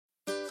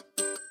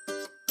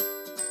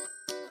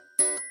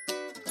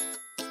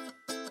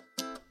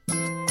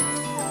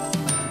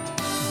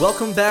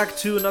Welcome back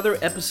to another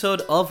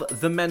episode of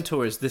The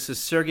Mentors. This is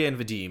Sergey and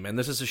Vadim, and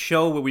this is a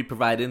show where we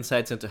provide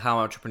insights into how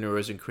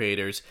entrepreneurs and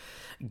creators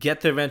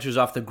get their ventures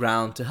off the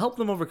ground to help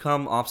them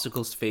overcome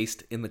obstacles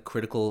faced in the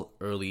critical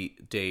early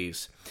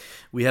days.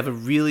 We have a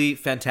really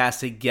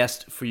fantastic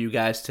guest for you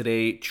guys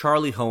today.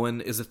 Charlie Hoehn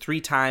is a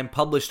 3-time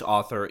published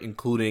author,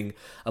 including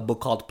a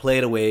book called Play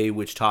It Away,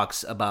 which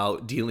talks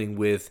about dealing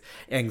with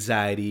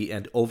anxiety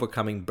and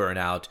overcoming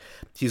burnout.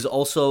 He's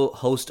also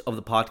host of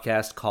the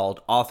podcast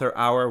called Author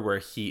Hour, where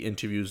he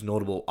interviews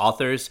notable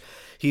authors.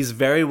 He's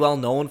very well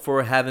known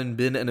for having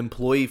been an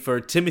employee for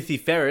Timothy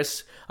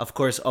Ferriss, of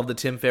course, of the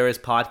Tim Ferriss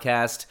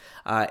podcast,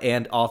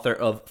 and author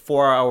of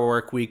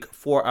 4-Hour Workweek,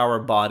 4-Hour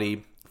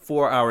Body,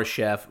 4-Hour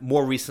Chef,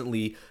 more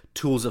recently,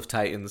 Tools of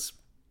Titans.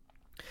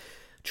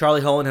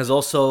 Charlie Hoehn has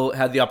also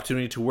had the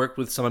opportunity to work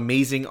with some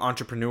amazing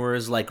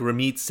entrepreneurs like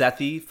Ramit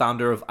Sethi,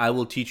 founder of I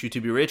Will Teach You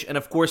to Be Rich, and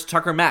of course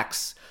Tucker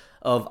Max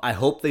of I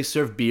Hope They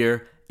Serve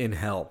Beer in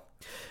Hell.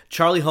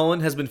 Charlie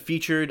Hoehn has been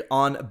featured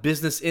on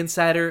Business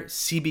Insider,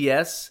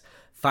 CBS,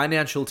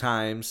 Financial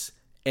Times,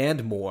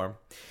 and more.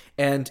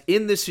 And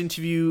in this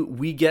interview,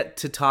 we get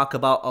to talk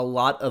about a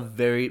lot of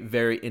very,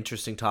 very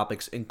interesting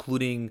topics,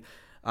 including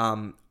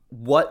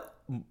what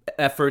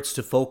efforts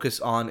to focus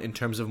on in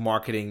terms of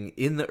marketing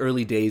in the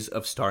early days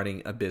of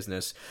starting a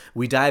business.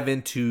 We dive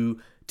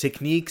into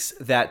techniques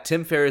that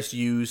Tim Ferriss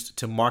used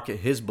to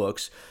market his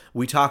books.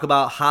 We talk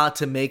about how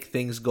to make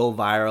things go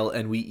viral,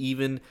 and we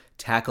even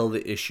tackle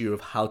the issue of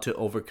how to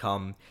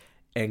overcome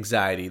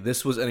anxiety.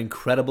 This was an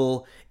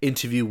incredible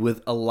interview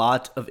with a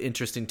lot of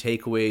interesting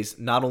takeaways,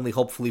 not only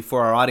hopefully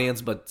for our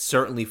audience, but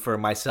certainly for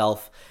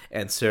myself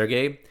and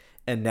Sergey.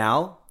 And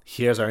now,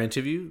 here's our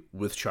interview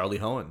with Charlie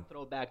Hoehn.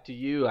 Throw back to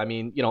you. I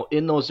mean,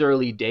 in those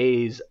early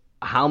days,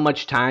 how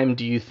much time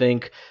do you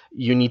think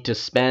you need to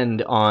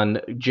spend on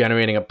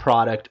generating a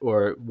product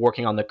or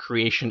working on the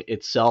creation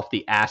itself,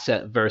 the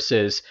asset,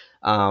 versus,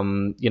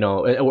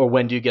 or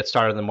when do you get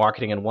started in the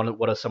marketing, and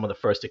what are some of the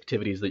first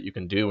activities that you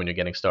can do when you're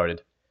getting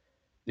started,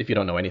 if you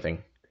don't know anything?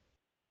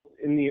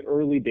 In the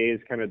early days,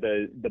 kind of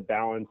the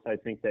balance I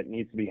think that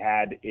needs to be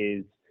had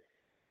is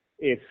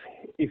if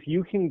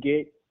you can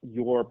get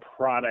your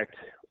product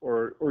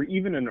or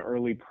even an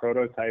early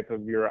prototype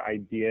of your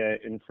idea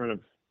in front of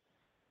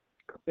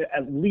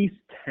at least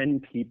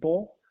 10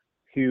 people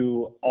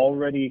who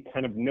already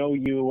kind of know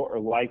you or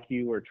like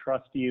you or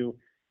trust you,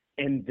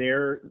 and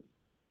they're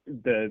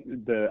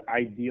the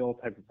ideal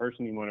type of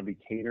person you want to be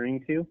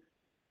catering to.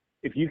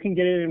 If you can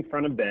get it in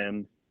front of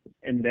them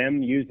and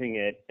them using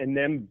it, and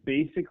them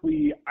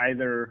basically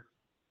either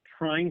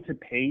trying to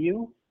pay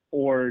you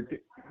or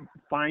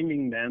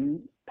finding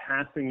them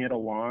passing it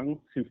along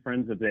to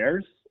friends of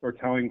theirs or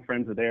telling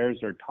friends of theirs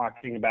or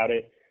talking about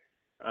it,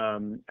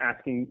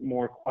 asking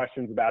more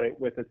questions about it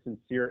with a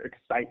sincere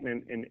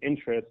excitement and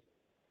interest,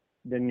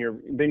 then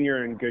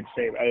you're in good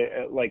shape.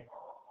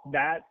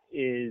 That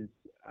is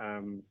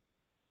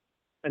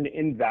an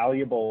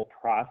invaluable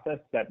process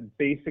that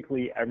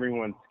basically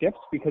everyone skips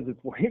because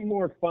it's way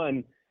more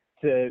fun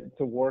to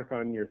work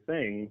on your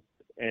thing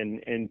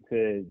and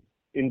to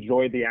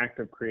enjoy the act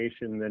of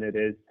creation than it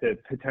is to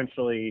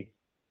potentially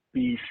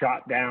be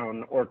shot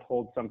down or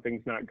told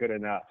something's not good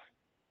enough.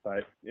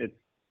 But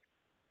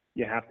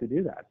you have to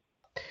do that.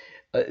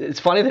 It's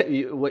funny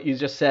that what you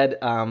just said.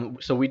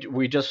 So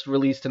we just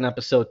released an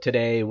episode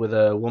today with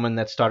a woman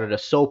that started a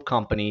soap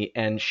company,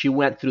 and she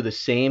went through the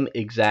same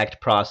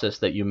exact process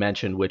that you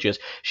mentioned, which is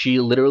she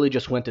literally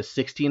just went to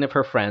 16 of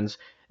her friends.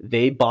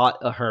 They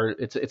bought her.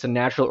 It's a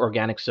natural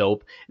organic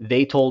soap.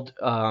 They told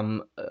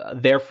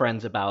their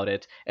friends about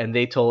it, and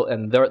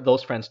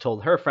those friends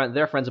told their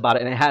friends about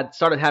it, and it had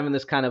started having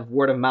this kind of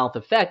word of mouth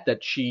effect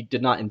that she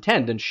did not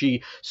intend, and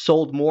she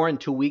sold more in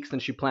 2 weeks than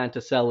she planned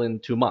to sell in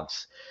 2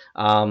 months.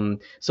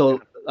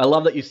 So I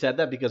love that you said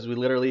that, because we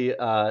literally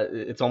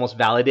it's almost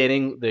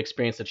validating the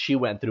experience that she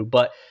went through.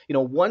 But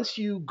once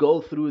you go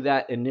through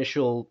that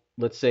initial,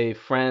 let's say,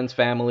 friends,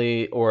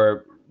 family,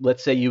 or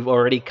let's say you've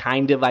already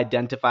kind of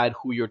identified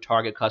who your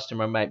target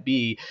customer might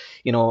be,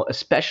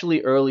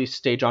 especially early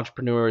stage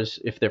entrepreneurs,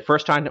 if they're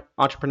first time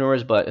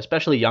entrepreneurs, but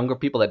especially younger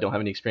people that don't have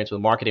any experience with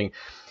marketing.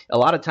 A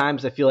lot of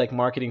times I feel like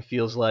marketing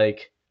feels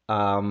like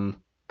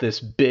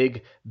this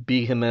big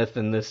behemoth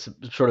and this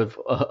sort of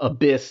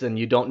abyss, and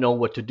you don't know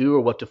what to do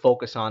or what to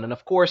focus on. And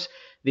of course,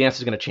 the answer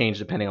is going to change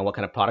depending on what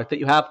kind of product that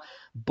you have.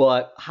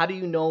 But how do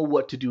you know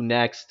what to do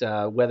next,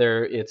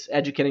 whether it's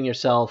educating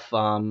yourself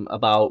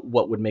about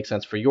what would make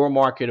sense for your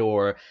market,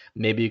 or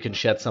maybe you can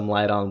shed some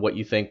light on what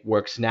you think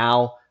works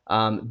now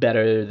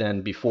better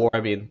than before?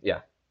 I mean, yeah.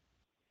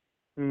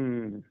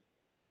 Man,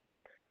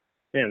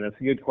 that's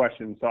a good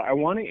question. So I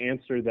want to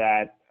answer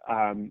that,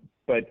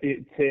 but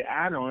to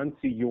add on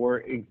to your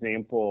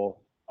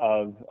example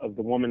of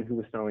the woman who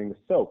was selling the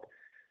soap,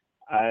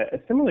 a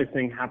similar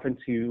thing happened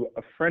to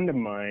a friend of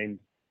mine,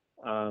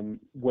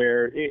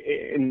 where,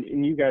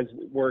 and you guys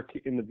work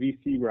in the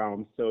VC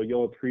realm, so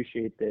you'll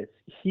appreciate this.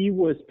 He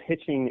was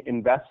pitching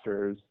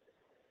investors,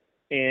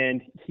 and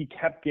he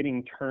kept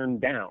getting turned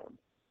down.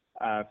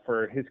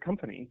 for his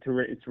company to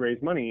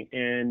raise money.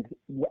 And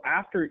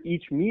after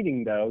each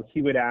meeting, though,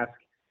 he would ask,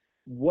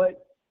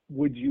 what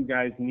would you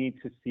guys need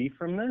to see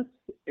from this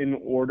in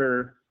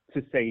order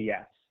to say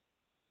yes?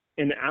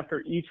 And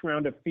after each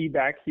round of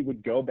feedback, he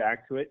would go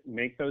back to it,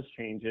 make those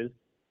changes,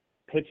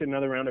 pitch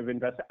another round of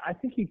investment. I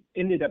think he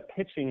ended up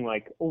pitching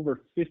like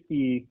over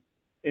 50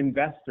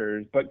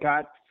 investors, but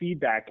got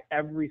feedback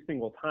every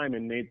single time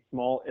and made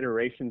small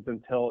iterations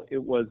until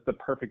it was the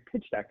perfect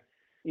pitch deck.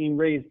 He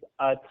raised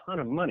a ton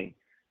of money.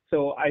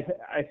 So I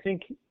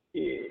think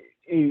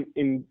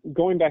in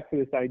going back to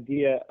this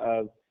idea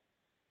of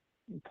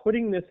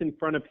putting this in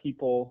front of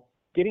people,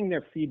 getting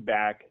their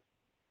feedback,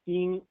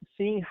 seeing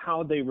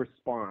how they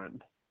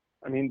respond.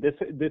 I mean, this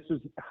is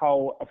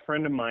how a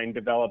friend of mine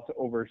developed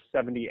over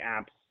 70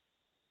 apps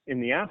in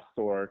the App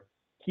Store.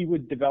 He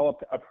would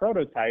develop a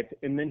prototype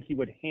and then he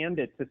would hand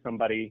it to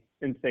somebody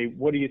and say,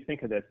 what do you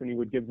think of this? And he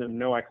would give them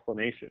no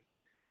explanation.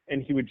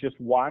 And he would just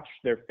watch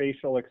their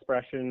facial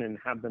expression and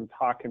have them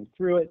talk him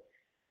through it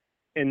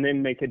and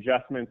then make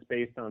adjustments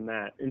based on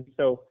that. And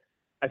so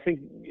I think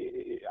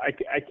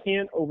I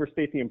can't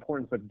overstate the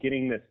importance of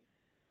getting this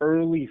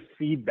early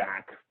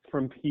feedback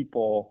from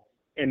people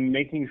and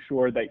making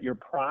sure that your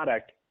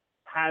product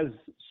has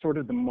sort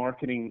of the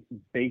marketing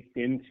baked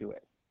into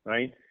it,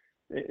 right?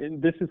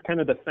 And this is kind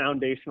of the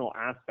foundational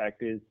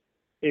aspect is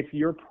if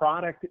your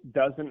product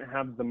doesn't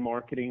have the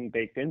marketing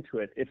baked into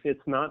it, if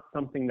it's not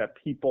something that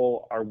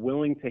people are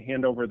willing to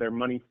hand over their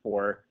money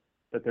for,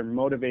 that they're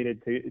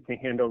motivated to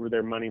hand over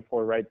their money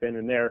for right then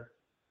and there,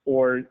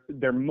 or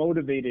they're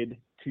motivated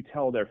to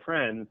tell their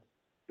friends,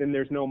 then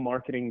there's no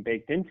marketing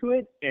baked into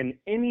it. And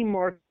any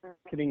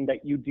marketing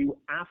that you do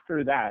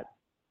after that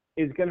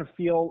is going to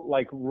feel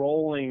like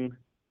rolling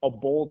a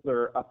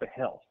boulder up a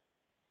hill,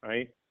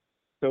 right?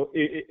 So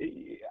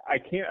I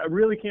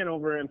really can't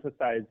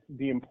overemphasize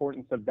the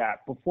importance of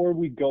that before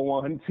we go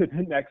on to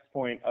the next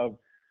point of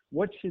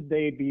what should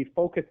they be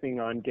focusing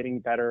on getting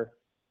better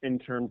in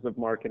terms of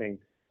marketing.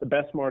 The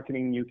best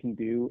marketing you can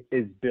do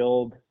is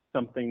build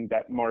something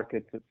that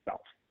markets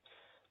itself.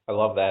 I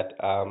love that.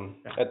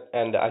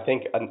 And I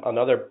think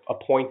a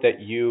point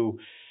that you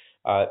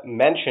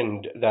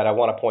mentioned that I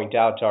want to point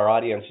out to our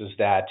audience is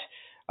that,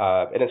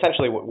 and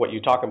essentially what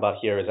you're talking about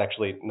here is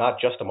actually not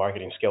just a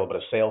marketing skill, but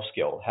a sales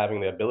skill.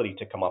 Having the ability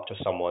to come up to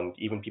someone,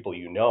 even people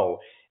you know,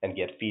 and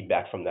get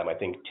feedback from them, I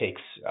think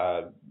takes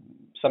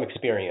some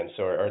experience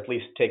or at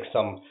least takes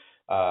some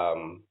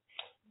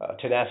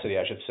tenacity,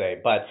 I should say.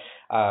 But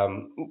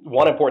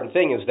one important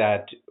thing is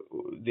that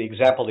the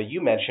example that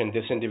you mentioned,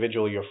 this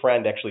individual, your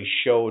friend, actually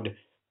showed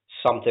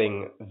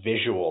something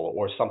visual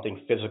or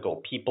something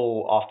physical.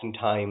 People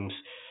oftentimes,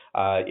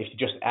 if you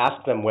just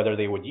ask them whether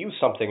they would use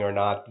something or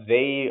not,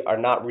 they are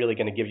not really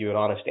going to give you an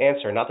honest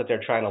answer. Not that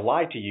they're trying to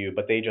lie to you,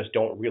 but they just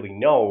don't really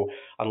know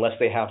unless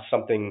they have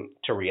something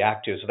to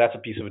react to. So that's a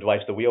piece of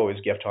advice that we always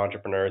give to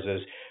entrepreneurs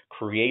is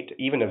create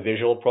even a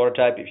visual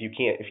prototype. If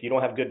you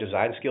don't have good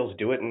design skills,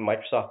 do it in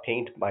Microsoft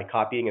Paint by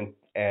copying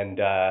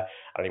and I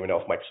don't even know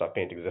if Microsoft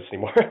Paint exists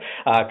anymore,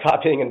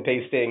 copying and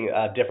pasting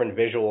different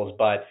visuals,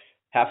 but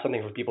have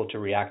something for people to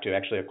react to.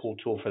 Actually, a cool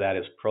tool for that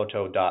is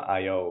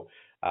proto.io.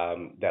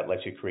 That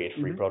lets you create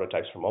free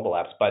prototypes for mobile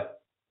apps. But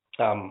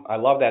I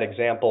love that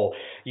example.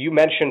 You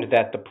mentioned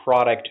that the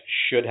product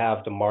should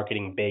have the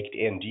marketing baked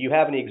in. Do you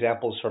have any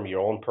examples from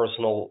your own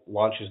personal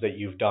launches that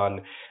you've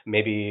done,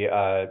 maybe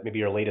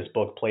your latest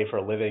book, Play for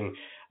a Living,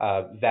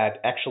 that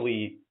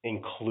actually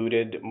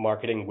included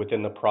marketing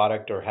within the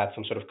product or had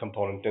some sort of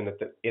component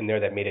in there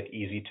that made it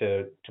easy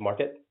to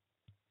market?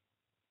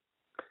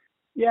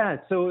 Yeah,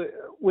 so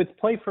with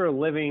Play for a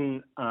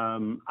Living,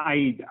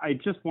 I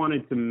just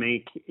wanted to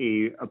make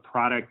a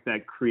product that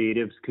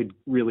creatives could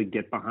really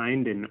get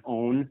behind and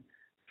own,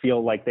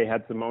 feel like they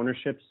had some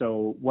ownership.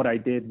 So what I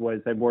did was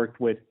I worked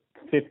with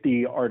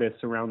 50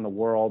 artists around the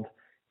world,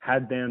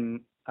 had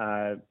them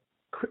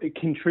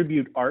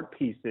contribute art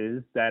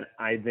pieces that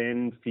I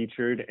then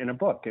featured in a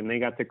book, and they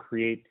got to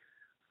create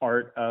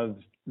art of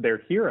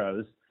their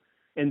heroes.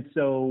 And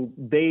so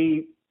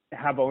they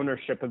have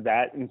ownership of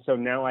that. And so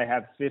now I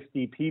have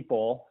 50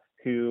 people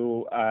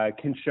who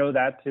can show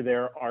that to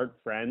their art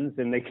friends,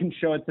 and they can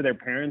show it to their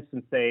parents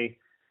and say,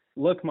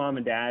 look, mom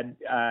and dad,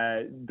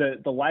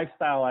 the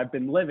lifestyle I've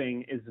been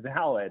living is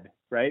valid,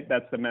 right?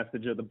 That's the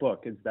message of the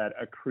book, is that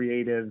a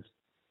creative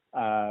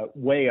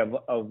way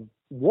of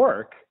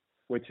work,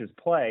 which is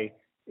play,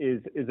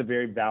 is a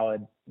very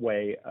valid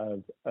way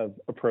of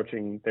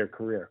approaching their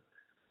career.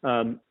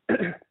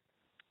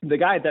 The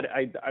guy that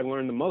I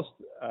learned the most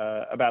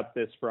about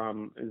this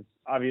from is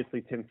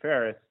obviously Tim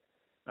Ferriss,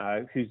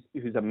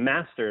 who's a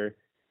master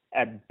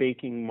at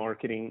baking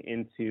marketing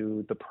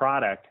into the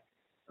product,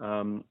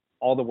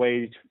 all the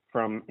way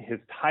from his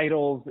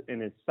titles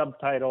and his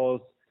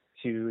subtitles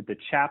to the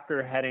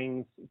chapter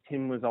headings.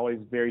 Tim was always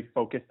very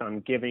focused on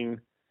giving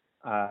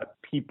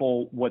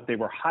people what they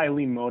were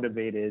highly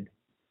motivated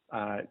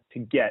to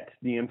get,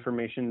 the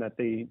information that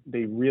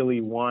they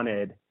really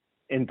wanted,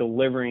 and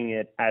delivering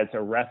it as a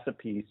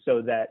recipe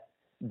so that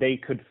they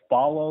could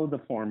follow the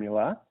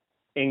formula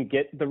and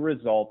get the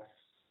results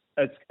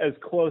as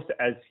close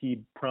as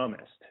he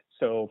promised.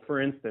 So,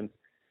 for instance,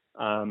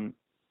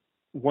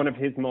 one of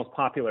his most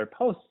popular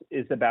posts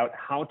is about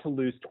how to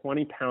lose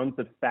 20 pounds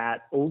of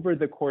fat over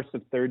the course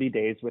of 30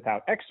 days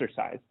without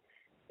exercise.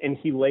 And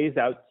he lays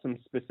out some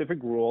specific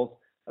rules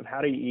of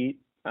how to eat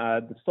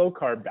the slow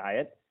carb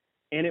diet.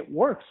 And it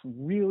works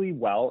really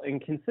well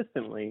and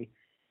consistently.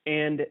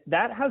 And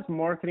that has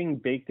marketing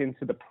baked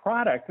into the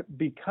product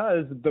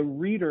because the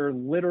reader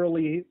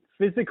literally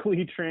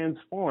physically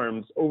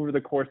transforms over the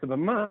course of a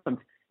month.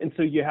 And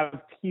so you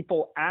have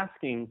people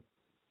asking,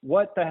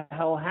 what the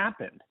hell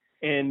happened?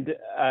 And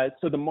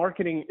so the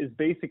marketing is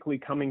basically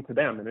coming to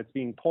them and it's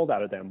being pulled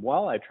out of them.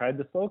 Well, I tried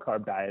the slow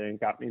carb diet and it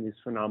got me these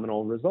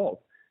phenomenal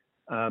results.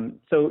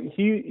 So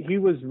he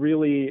was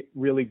really,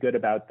 really good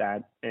about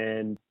that.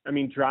 And I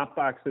mean,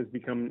 Dropbox has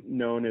become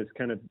known as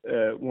kind of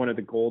one of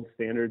the gold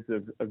standards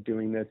of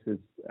doing this is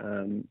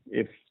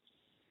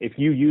if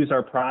you use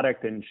our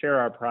product and share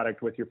our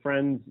product with your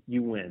friends,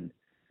 you win.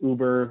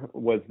 Uber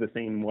was the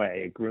same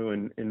way. It grew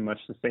in much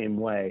the same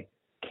way.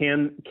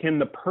 Can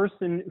the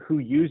person who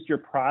used your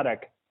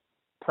product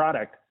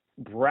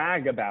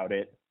brag about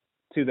it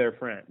to their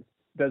friends?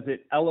 Does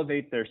it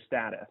elevate their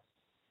status?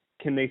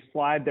 Can they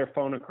slide their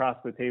phone across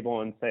the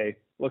table and say,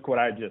 look what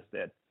I just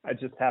did. I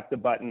just tapped a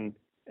button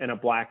and a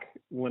black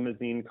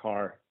limousine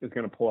car is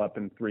going to pull up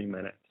in 3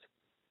 minutes.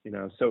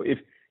 So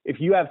if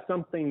you have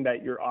something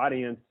that your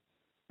audience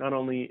not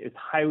only is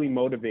highly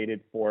motivated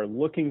for,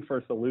 looking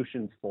for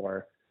solutions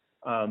for,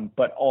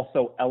 but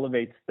also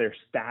elevates their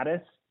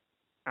status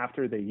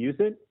after they use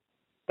it,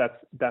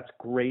 that's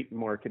great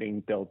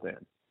marketing built in.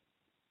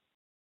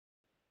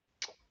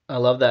 I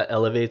love that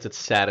elevates its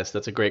status.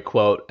 That's a great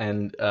quote.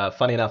 And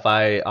funny enough,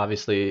 I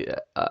obviously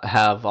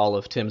have all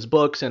of Tim's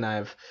books, and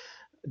I've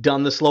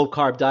done the slow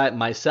carb diet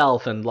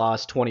myself and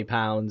lost 20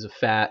 pounds of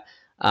fat.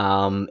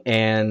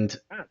 And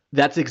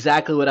that's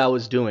exactly what I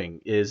was doing.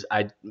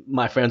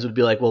 My friends would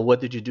be like, well,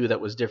 what did you do that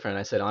was different?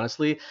 I said,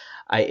 honestly,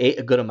 I ate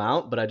a good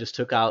amount, but I just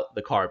took out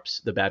the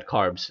carbs, the bad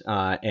carbs,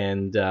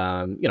 and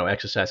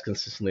exercise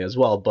consistently as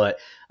well. But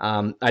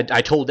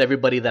I told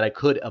everybody that I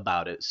could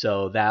about it.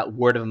 So that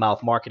word of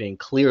mouth marketing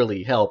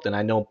clearly helped. And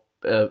I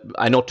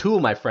know two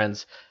of my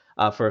friends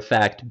for a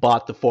fact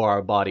bought the 4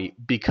 Hour Body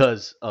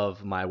because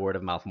of my word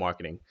of mouth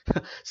marketing.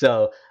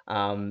 So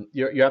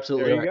you're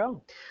absolutely right. There you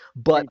go.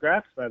 But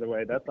congrats, by the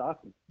way, that's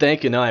awesome.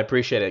 Thank you. No, I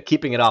appreciate it.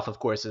 Keeping it off, of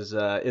course, is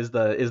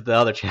the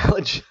other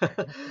challenge.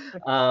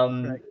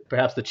 Right.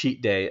 Perhaps the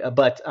cheat day.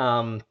 But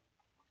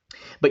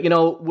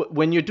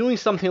when you're doing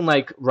something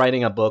like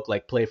writing a book,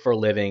 like Play for a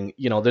Living,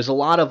 there's a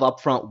lot of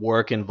upfront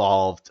work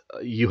involved.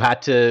 You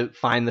had to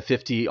find the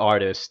 50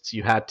 artists.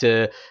 You had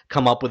to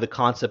come up with the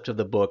concept of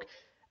the book.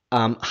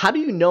 How do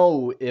you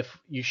know if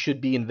you should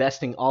be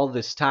investing all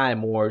this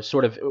time, or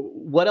sort of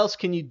what else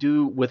can you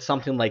do with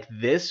something like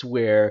this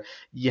where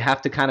you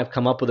have to kind of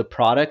come up with a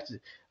product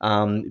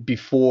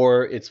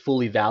before it's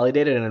fully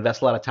validated and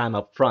invest a lot of time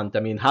up front? I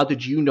mean, how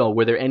did you know?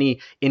 Were there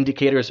any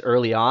indicators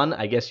early on?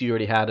 I guess you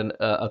already had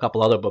a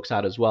couple other books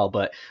out as well,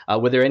 but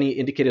were there any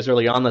indicators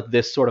early on that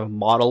this sort of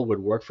model would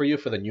work for you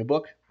for the new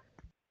book?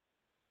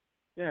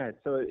 Yeah,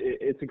 so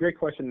it's a great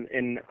question,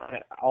 and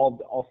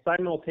I'll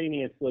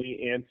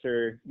simultaneously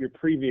answer your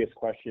previous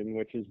question,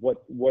 which is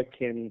what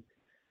can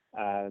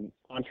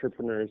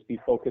entrepreneurs be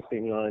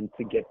focusing on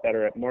to get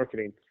better at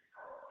marketing.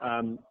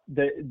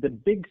 The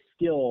big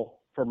skill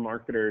for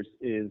marketers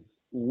is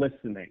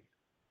listening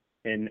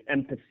and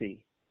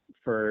empathy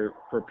for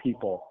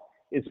people,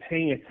 is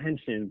paying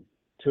attention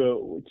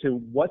to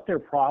what their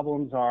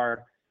problems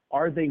are.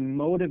 Are they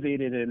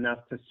motivated enough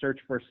to search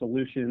for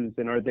solutions,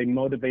 and are they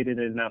motivated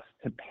enough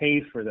to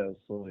pay for those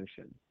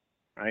solutions,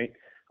 right?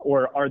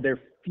 Or are there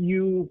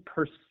few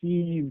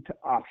perceived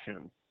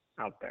options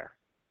out there,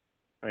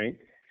 right?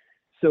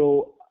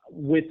 So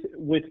with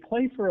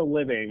Play for a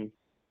Living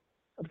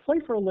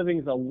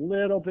is a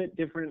little bit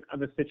different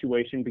of a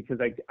situation because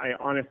I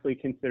honestly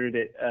considered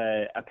it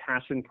a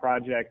passion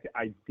project.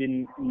 I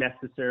didn't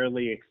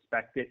necessarily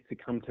expect it to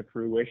come to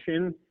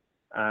fruition.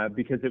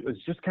 Because it was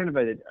just kind of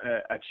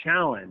a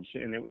challenge,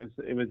 and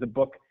it was a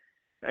book.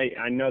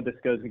 I know this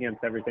goes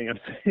against everything I'm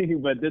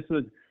saying, but this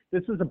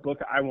was a book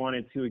I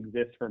wanted to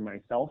exist for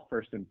myself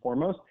first and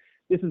foremost.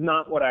 This is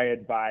not what I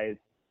advise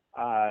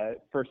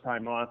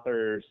first-time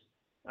authors,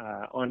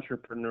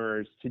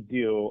 entrepreneurs to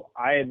do.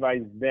 I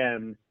advise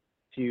them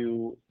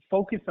to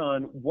focus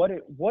on what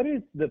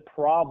is the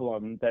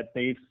problem that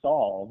they've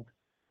solved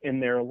in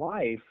their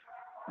life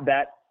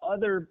that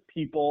other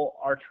people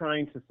are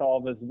trying to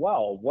solve as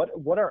well.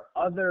 What are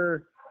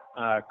other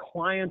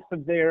clients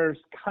of theirs,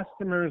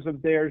 customers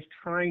of theirs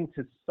trying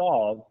to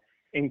solve,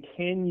 and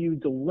can you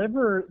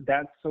deliver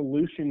that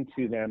solution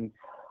to them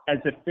as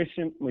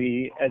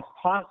efficiently as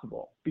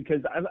possible?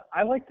 Because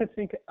I like to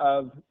think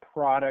of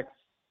products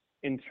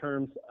in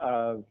terms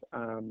of,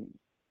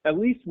 at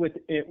least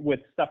with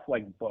stuff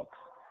like books,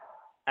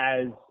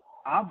 as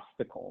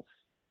obstacles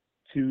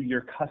to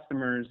your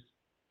customer's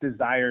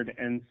desired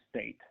end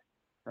state.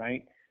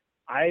 Right?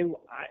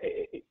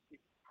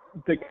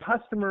 the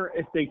customer,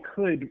 if they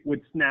could,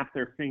 would snap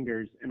their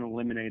fingers and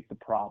eliminate the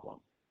problem.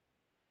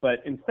 But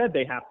instead,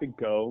 they have to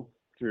go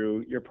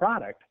through your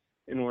product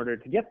in order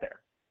to get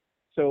there.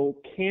 So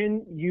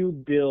can you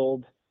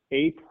build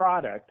a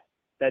product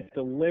that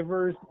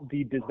delivers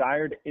the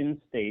desired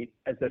end state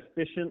as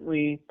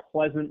efficiently,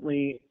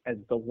 pleasantly, as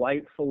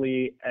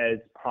delightfully as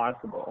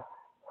possible?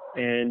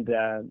 And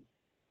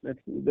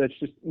that's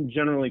just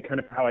generally kind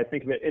of how I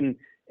think of it. And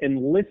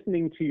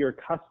listening to your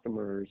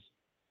customers,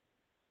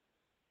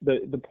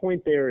 the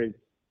point there is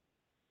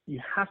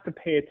you have to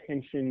pay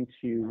attention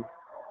to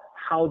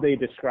how they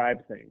describe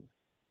things.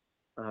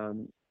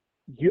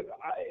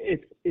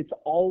 It's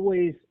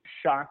always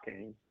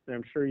shocking, and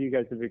I'm sure you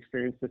guys have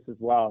experienced this as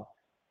well.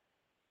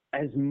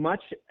 As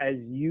much as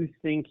you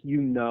think you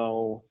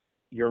know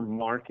your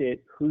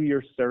market, who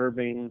you're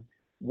serving,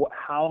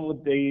 how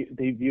they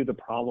view the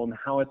problem,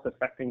 how it's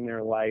affecting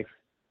their life,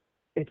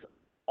 it's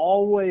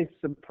always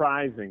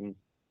surprising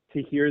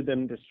to hear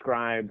them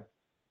describe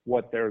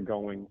what they're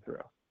going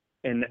through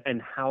and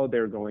how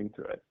they're going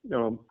through it.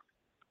 I'll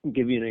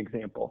give you an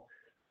example.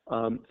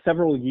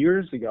 Several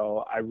years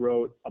ago, I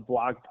wrote a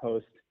blog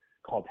post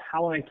called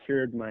How I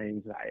Cured My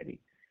Anxiety.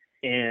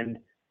 And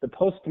the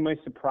post, to my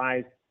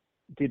surprise,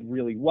 did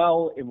really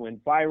well. It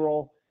went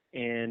viral,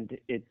 and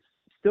it's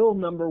still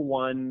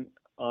 #1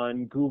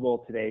 on Google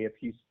today if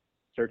you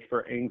search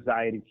for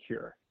anxiety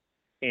cure.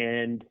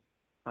 And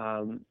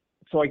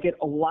so I get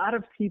a lot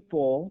of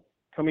people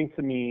coming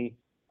to me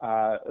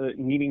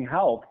needing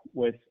help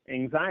with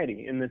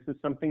anxiety. And this is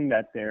something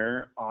that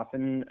they're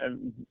often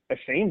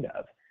ashamed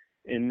of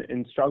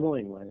and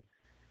struggling with.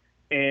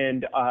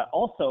 And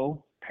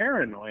also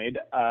paranoid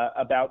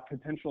about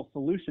potential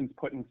solutions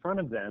put in front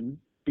of them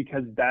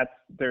because that's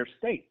their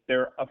state.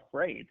 They're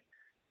afraid.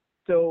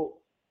 So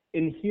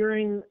in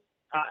hearing,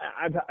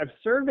 I've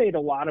surveyed a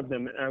lot of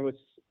them, and I was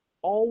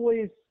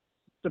always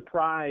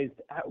surprised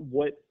at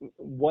what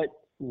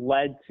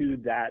led to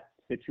that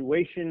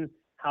situation,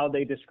 how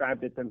they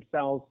described it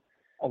themselves.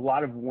 A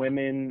lot of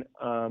women,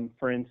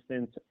 for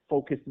instance,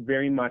 focused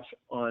very much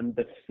on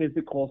the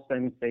physical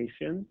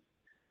sensations.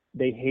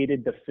 They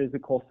hated the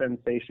physical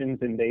sensations,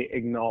 and they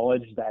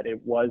acknowledged that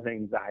it was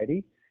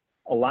anxiety.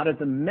 A lot of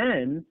the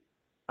men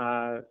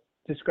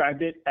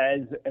described it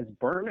as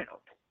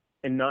burnout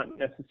and not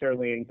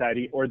necessarily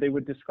anxiety, or they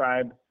would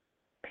describe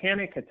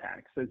panic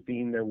attacks as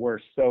being their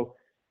worst. So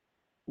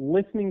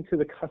listening to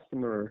the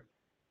customer,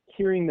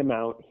 hearing them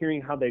out,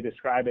 hearing how they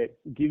describe it,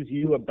 gives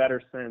you a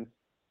better sense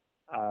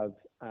of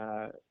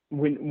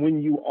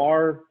when you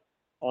are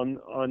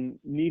on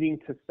needing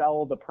to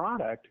sell the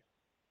product,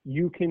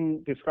 you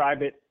can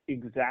describe it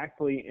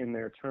exactly in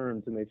their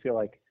terms, and they feel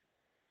like,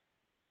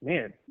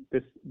 man,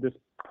 this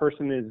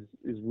person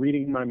is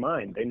reading my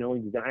mind. They know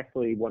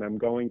exactly what I'm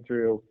going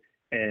through,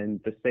 and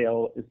the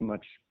sale is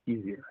much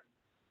easier.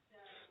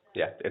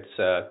 Yeah,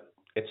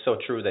 it's so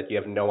true that you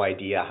have no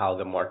idea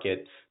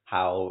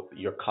how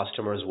your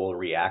customers will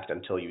react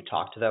until you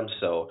talk to them.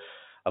 So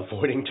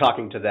avoiding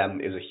talking to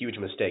them is a huge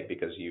mistake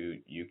because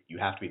you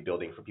have to be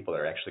building for people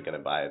that are actually going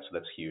to buy it. So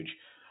that's huge.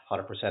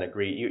 100%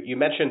 agree. You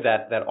mentioned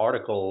that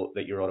article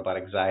that you wrote about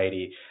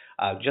anxiety.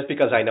 Just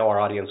because I know our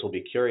audience will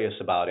be curious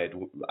about it,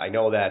 I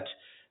know that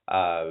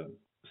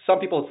some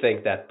people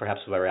think that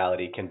perhaps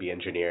virality can be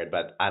engineered,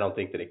 but I don't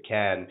think that it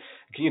can.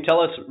 Can you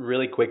tell us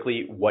really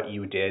quickly what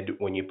you did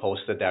when you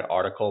posted that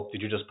article?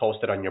 Did you just post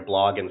it on your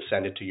blog and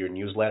send it to your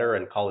newsletter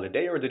and call it a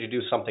day, or did you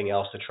do something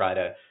else to try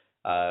to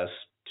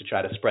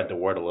spread the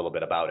word a little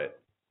bit about it?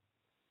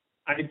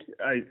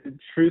 I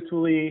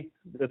truthfully,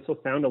 this will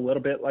sound a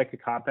little bit like a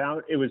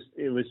cop-out. It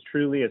was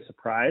truly a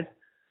surprise.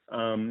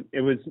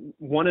 It was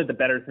one of the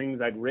better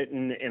things I'd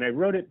written, and I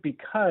wrote it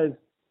because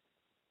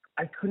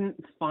I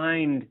couldn't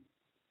find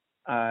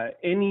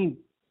any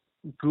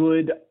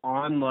good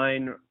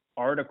online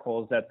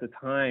articles at the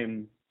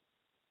time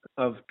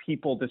of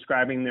people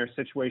describing their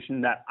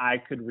situation that I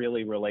could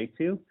really relate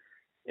to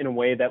in a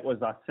way that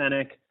was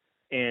authentic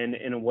and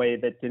in a way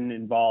that didn't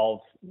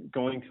involve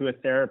going to a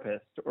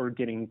therapist or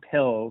getting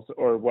pills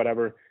or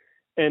whatever.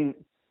 And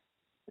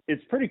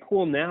it's pretty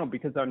cool now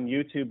because on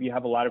YouTube, you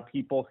have a lot of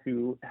people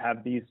who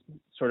have these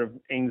sort of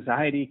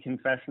anxiety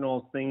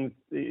confessionals, things.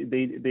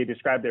 They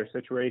describe their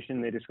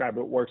situation. They describe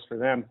what works for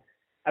them.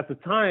 At the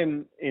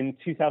time in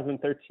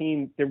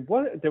 2013, there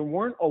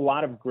weren't a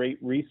lot of great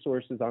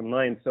resources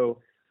online. So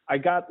I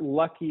got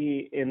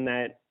lucky in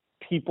that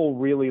people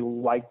really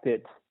liked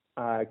it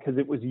because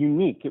it was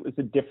unique. It was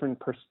a different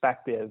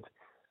perspective.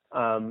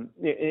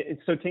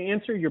 So to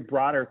answer your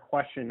broader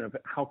question of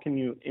how can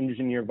you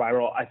engineer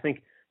viral, I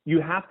think you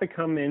have to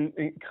come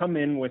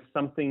in with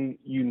something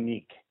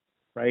unique,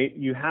 right?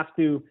 You have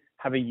to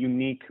have a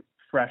unique,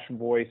 fresh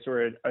voice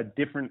or a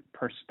different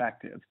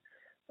perspective.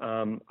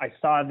 I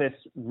saw this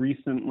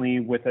recently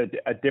with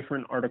a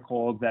different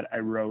article that I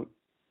wrote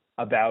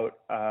about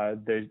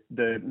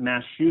the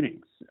mass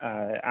shootings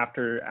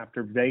after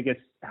Vegas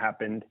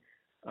happened.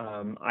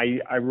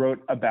 I wrote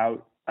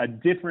about a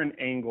different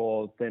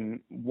angle than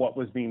what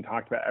was being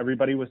talked about.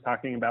 Everybody was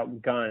talking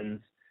about guns,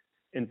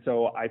 and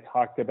so I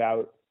talked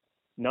about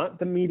not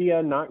the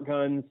media, not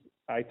guns.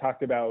 I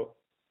talked about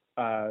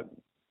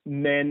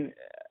men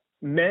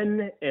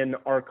and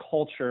our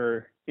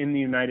culture in the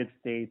United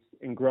States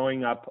and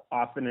growing up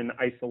often in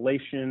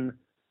isolation,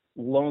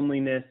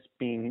 loneliness,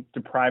 being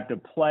deprived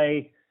of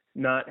play,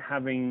 not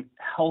having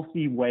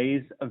healthy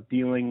ways of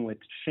dealing with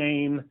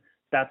shame,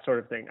 that sort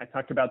of thing. I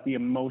talked about the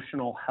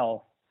emotional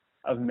health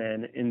of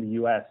men in the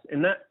US,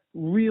 and that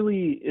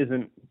really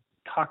isn't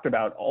talked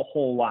about a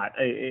whole lot.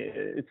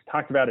 It's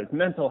talked about as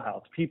mental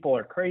health. People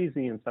are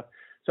crazy and stuff.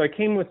 So I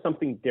came with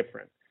something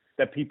different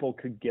that people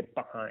could get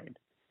behind.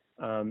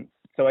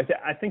 So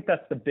I think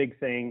that's the big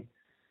thing.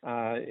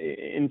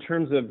 In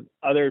terms of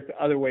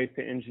other ways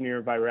to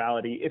engineer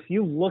virality, if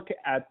you look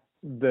at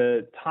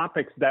the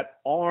topics that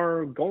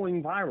are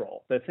going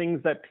viral, the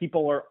things that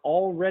people are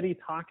already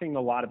talking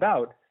a lot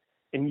about,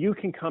 and you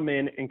can come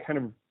in and kind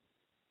of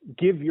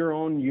give your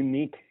own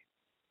unique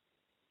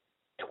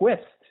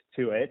twist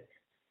to it,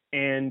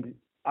 and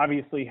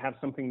obviously have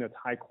something that's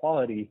high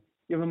quality,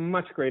 you have a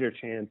much greater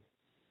chance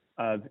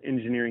of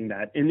engineering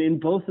that. And in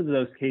both of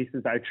those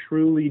cases, I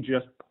truly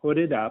just put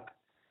it up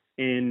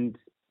and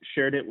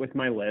shared it with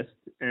my list,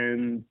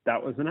 and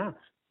that was enough.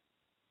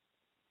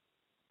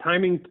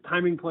 Timing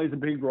plays a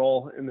big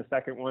role in the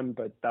second one,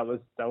 but that was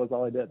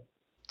all I did.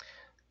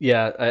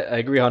 Yeah, I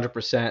agree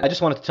 100%. I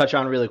just wanted to touch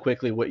on really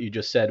quickly what you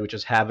just said, which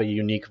is have a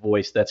unique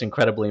voice. That's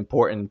incredibly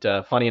important.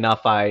 Funny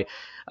enough, I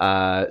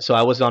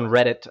was on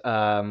Reddit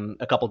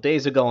a couple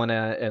days ago, and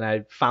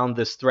I found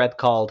this thread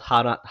called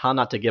 "How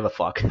Not to Give a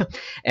Fuck,"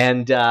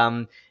 and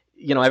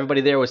everybody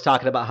there was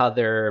talking about how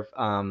they're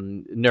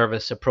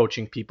nervous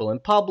approaching people in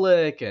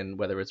public, and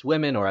whether it's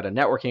women or at a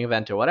networking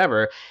event or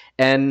whatever.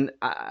 And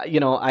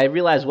I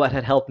realized what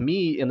had helped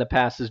me in the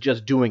past is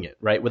just doing it,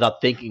 right,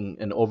 without thinking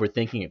and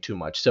overthinking it too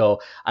much.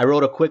 So I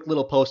wrote a quick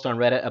little post on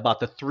Reddit about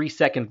the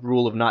 3-second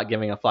rule of not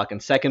giving a fuck.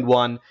 And second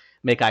 1,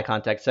 make eye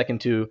contact. Second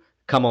 2,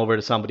 come over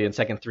to somebody. And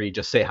second 3,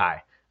 just say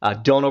hi.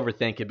 Don't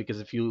overthink it, because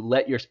if you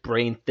let your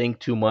brain think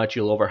too much,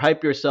 you'll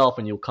overhype yourself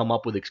and you'll come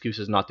up with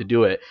excuses not to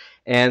do it.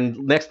 And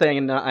next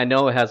thing I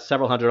know, it has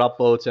several hundred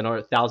upvotes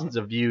and thousands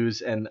of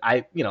views. And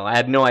I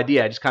had no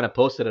idea. I just kind of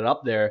posted it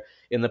up there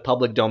in the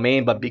public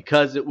domain. But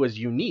because it was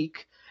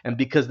unique and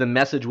because the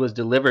message was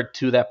delivered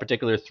to that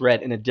particular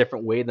thread in a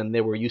different way than they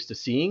were used to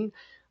seeing,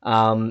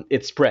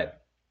 it spread.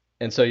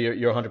 And so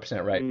you're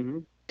 100% right. Mm-hmm.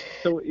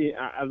 So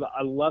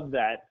I love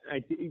that.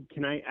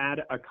 Can I add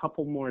a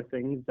couple more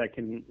things that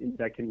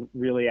can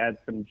really add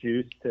some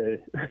juice to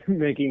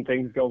making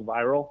things go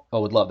viral?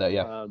 Oh, would love that.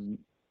 Yeah.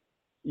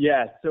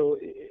 Yeah. So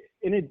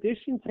in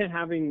addition to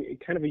having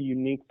kind of a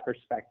unique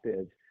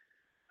perspective,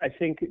 I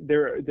think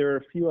there are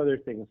a few other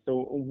things.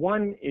 So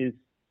one is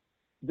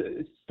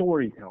the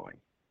storytelling.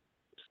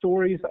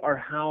 Stories are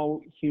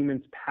how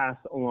humans pass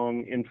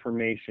along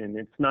information.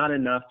 It's not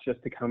enough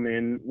just to come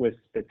in with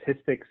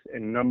statistics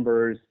and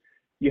numbers.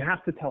 You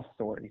have to tell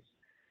stories.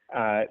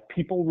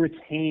 People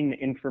retain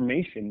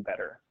information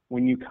better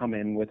when you come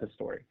in with a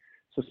story.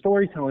 So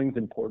storytelling is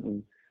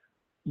important.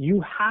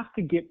 You have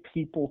to get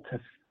people to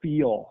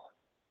feel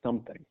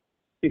something.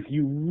 If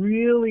you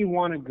really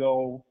want to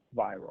go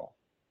viral,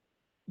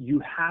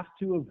 you have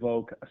to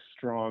evoke a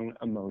strong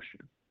emotion.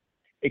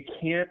 It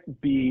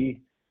can't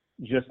be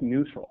just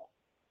neutral.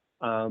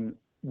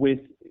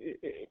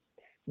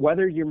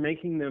 Whether you're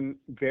making them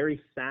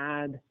very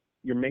sad,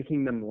 you're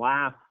making them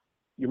laugh,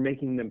 you're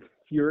making them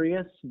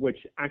furious, which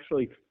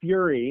actually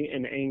fury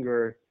and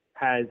anger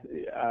has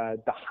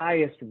the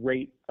highest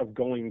rate of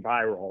going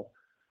viral,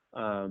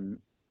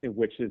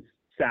 which is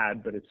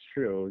sad, but it's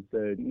true.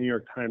 The New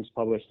York Times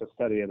published a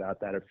study about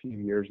that a few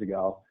years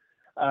ago.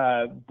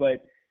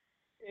 But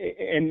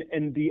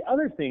the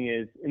other thing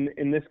is,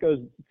 and this goes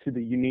to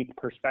the unique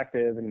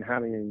perspective and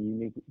having a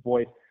unique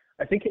voice,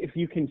 I think if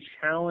you can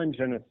challenge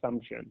an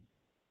assumption,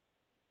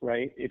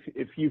 right?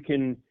 If you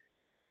can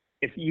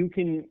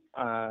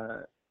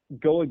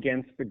go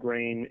against the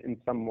grain in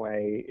some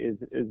way,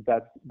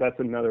 that's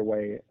another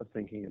way of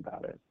thinking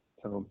about it.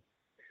 So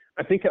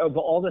I think of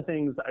all the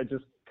things I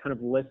just kind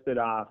of listed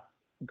off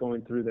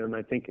going through them,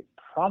 I think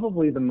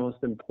probably the most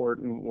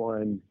important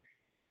one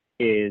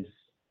is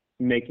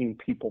making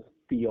people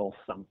feel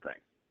something,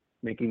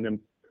 making them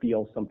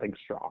feel something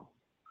strong.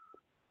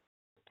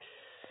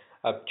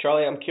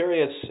 Charlie, I'm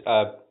curious,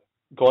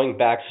 going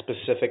back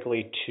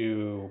specifically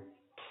to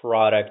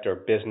product or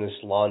business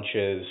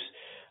launches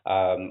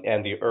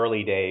and the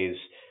early days,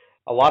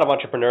 a lot of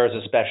entrepreneurs,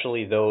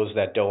 especially those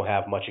that don't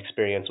have much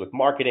experience with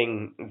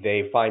marketing,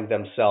 they find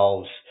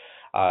themselves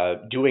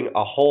doing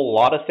a whole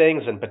lot of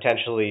things and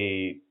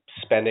potentially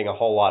spending a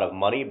whole lot of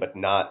money, but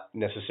not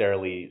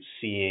necessarily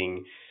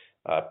seeing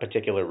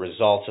particular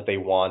results that they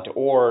want,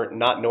 or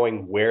not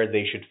knowing where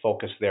they should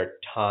focus their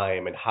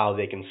time and how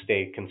they can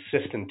stay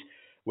consistent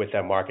with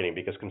their marketing,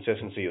 because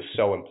consistency is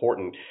so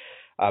important.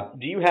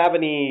 Do you have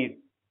any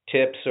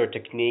tips or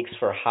techniques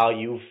for how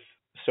you've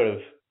sort of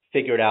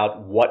figured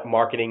out what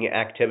marketing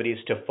activities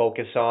to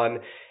focus on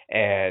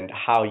and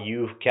how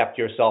you've kept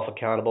yourself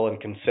accountable and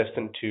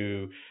consistent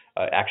to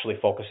actually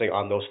focusing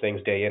on those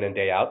things day in and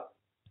day out?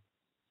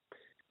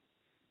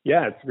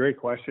 Yeah, it's a great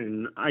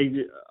question.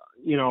 I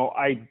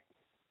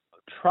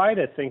try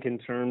to think in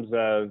terms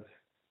of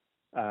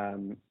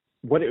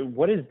what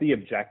is the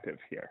objective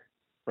here,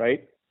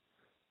 right?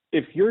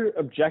 If your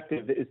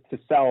objective is to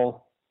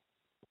sell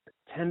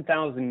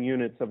 10,000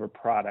 units of a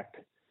product,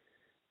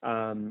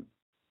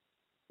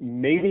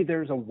 maybe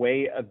there's a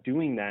way of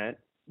doing that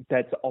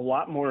that's a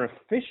lot more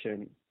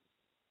efficient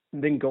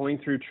than going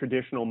through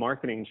traditional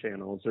marketing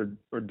channels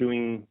or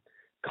doing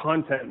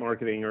content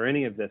marketing or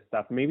any of this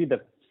stuff. Maybe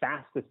the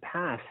fastest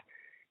path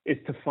is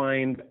to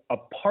find a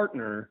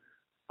partner,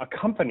 a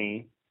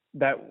company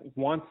that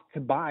wants to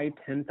buy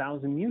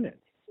 10,000 units,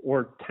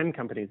 or 10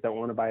 companies that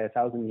want to buy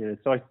 1,000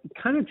 units. So I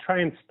kind of try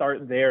and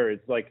start there.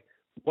 It's like,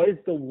 what is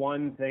the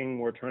one thing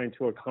we're trying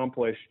to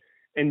accomplish?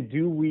 And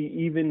do we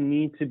even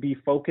need to be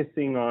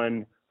focusing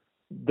on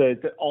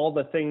all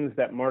the things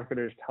that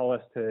marketers tell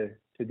us to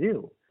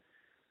do?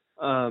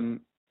 And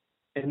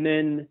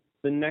then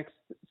the next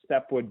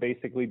step would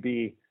basically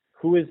be,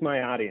 who is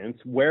my audience?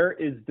 Where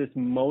is this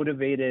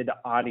motivated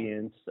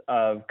audience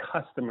of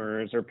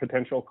customers or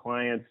potential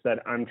clients that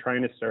I'm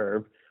trying to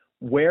serve?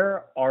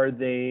 Where are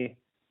they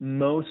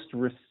most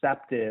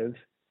receptive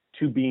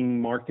to being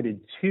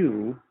marketed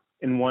to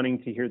and wanting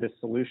to hear this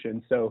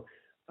solution? So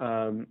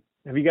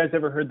have you guys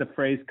ever heard the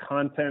phrase,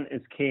 content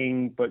is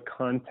king, but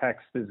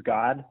context is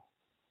God?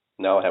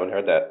 No, I haven't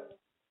heard that.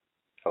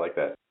 I like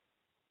that.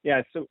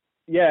 Yeah, so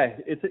yeah,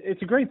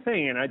 it's a great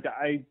thing, and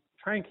I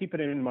try and keep it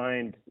in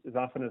mind as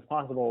often as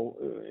possible.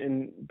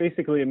 And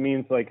basically, it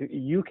means like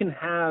you can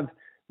have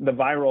the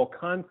viral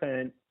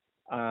content,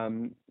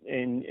 and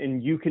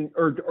you can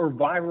or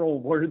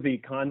viral worthy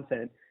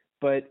content,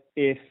 but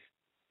if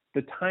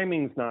the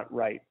timing's not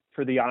right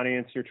for the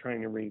audience you're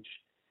trying to reach,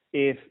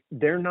 if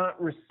they're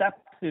not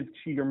receptive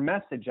to your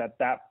message at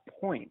that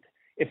point,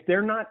 if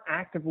they're not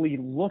actively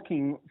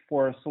looking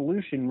for a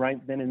solution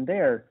right then and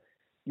there,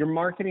 your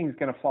marketing is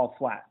going to fall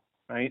flat,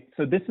 right?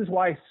 So this is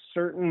why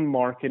certain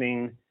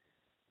marketing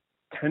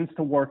tends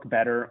to work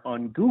better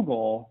on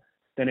Google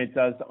than it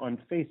does on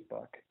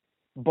Facebook.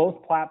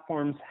 Both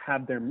platforms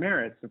have their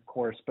merits, of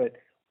course, but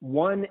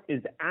one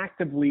is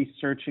actively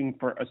searching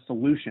for a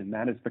solution.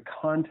 That is the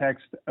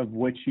context of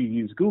which you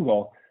use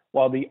Google,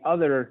 while the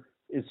other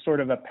is sort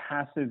of a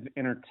passive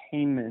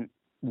entertainment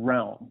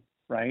realm,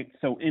 right?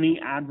 So any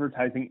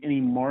advertising,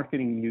 any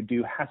marketing you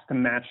do has to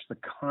match the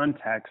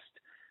context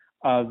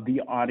of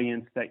the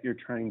audience that you're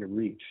trying to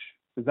reach.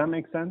 Does that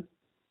make sense?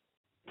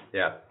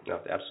 Yeah,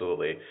 no,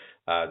 absolutely.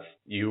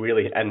 You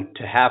really, and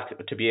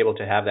to be able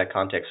to have that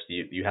context,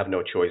 you have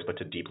no choice but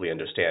to deeply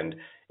understand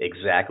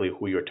exactly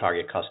who your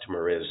target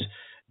customer is,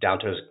 down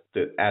to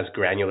as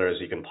granular as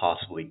you can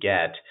possibly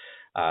get.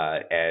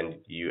 And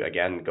you,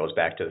 again, goes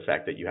back to the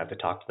fact that you have to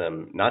talk to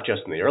them, not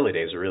just in the early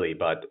days, really,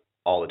 but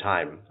all the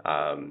time,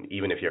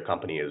 even if your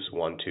company is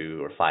 1,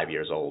 2, or 5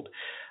 years old,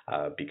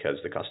 because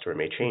the customer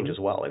may change as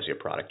well as your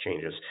product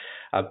changes.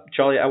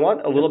 Charlie, I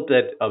want a little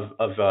bit of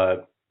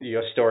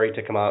your story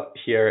to come out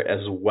here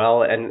as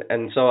well,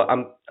 and so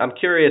I'm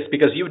curious,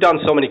 because you've done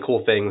so many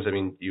cool things. I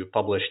mean, you've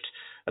published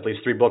at least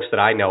 3 books that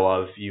I know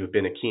of. You've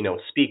been a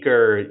keynote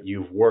speaker.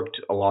 You've worked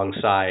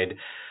alongside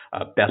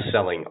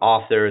best-selling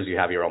authors. You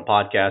have your own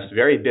podcast.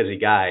 Very busy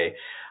guy.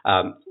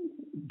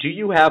 Do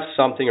you have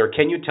something, or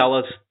can you tell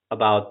us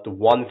about the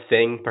one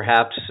thing,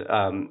 perhaps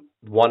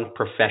one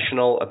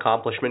professional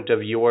accomplishment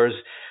of yours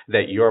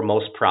that you're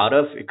most proud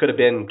of? It could have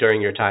been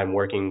during your time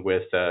working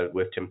with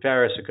Tim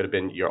Ferriss. It could have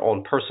been your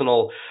own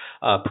personal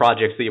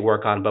projects that you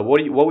work on. But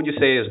what would you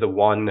say is the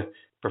one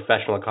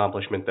professional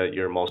accomplishment that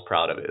you're most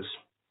proud of is?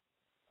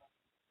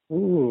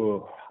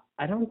 Ooh,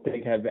 I don't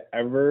think I've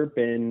ever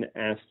been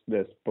asked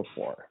this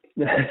before.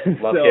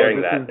 Love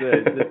hearing that.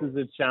 This is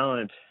a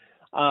challenge.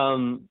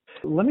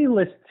 Let me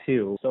list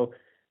 2. So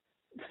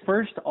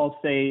first, I'll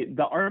say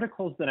the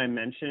articles that I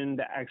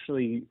mentioned,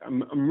 actually,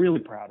 I'm really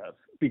proud of,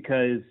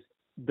 because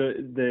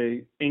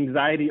the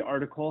anxiety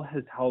article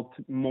has helped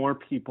more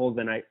people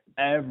than I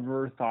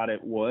ever thought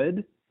it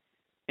would.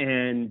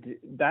 And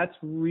that's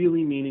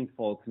really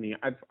meaningful to me.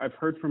 I've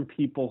heard from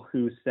people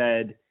who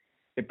said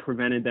it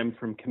prevented them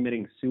from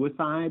committing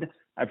suicide.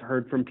 I've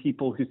heard from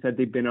people who said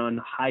they've been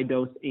on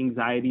high-dose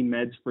anxiety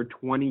meds for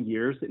 20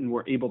 years and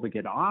were able to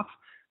get off.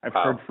 I've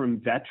heard from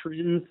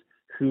veterans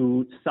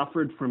who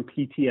suffered from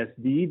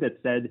PTSD that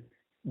said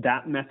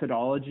that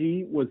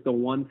methodology was the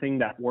one thing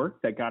that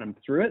worked, that got them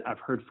through it. I've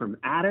heard from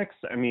addicts.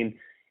 I mean,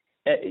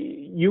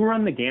 you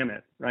run the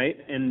gamut, right?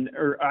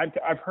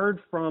 I've heard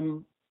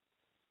from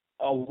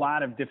a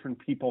lot of different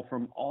people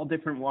from all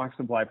different walks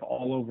of life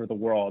all over the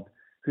world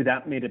who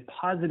that made a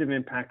positive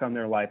impact on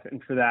their life.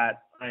 And for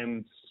that, I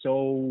am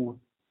so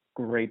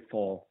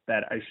grateful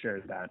that I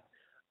shared that.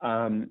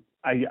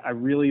 I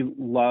really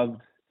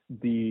loved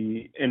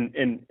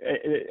and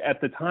at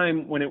the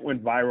time when it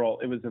went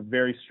viral, it was a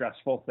very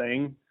stressful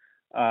thing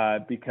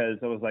because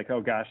I was like,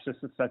 oh gosh, this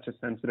is such a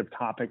sensitive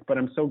topic. But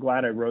I'm so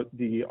glad I wrote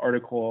the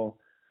article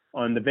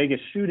on the Vegas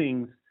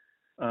shootings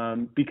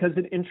because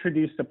it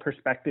introduced a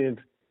perspective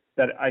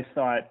that I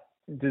thought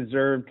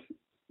deserved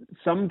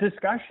some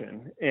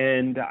discussion,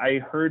 and I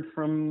heard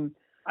from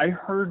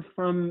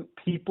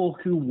people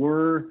who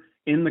were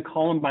in the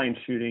Columbine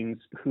shootings,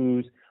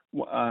 whose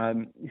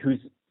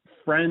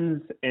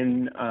friends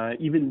and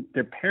even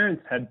their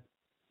parents had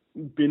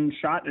been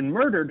shot and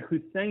murdered, who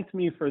thanked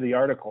me for the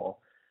article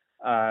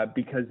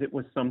because it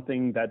was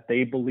something that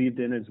they believed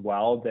in as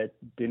well that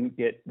didn't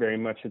get very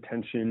much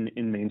attention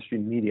in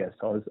mainstream media.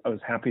 So I was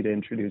happy to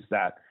introduce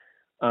that.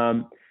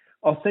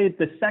 I'll say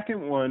the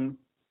second one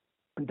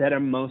that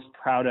I'm most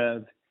proud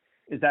of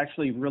is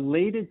actually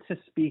related to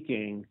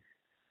speaking.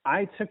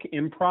 I took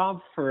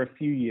improv for a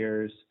few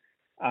years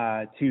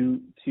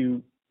to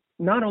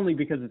not only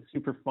because it's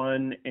super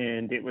fun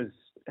and it was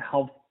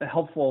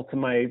helpful to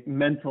my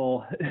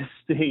mental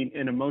state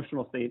and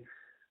emotional state,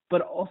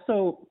 but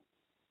also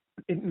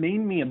it made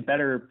me a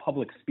better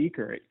public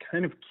speaker. It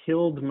kind of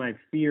killed my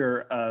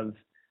fear of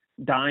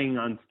dying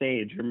on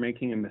stage or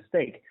making a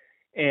mistake.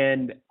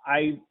 And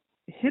I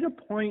hit a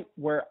point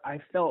where I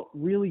felt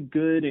really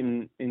good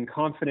and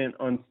confident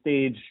on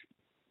stage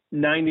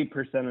 90%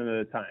 of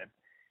the time.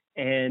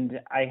 And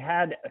I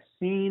had a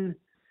scene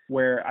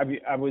where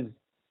I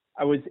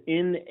was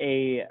in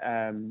a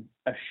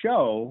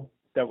show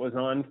that was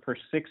on for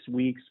 6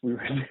 weeks. We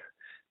were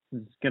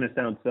it's going to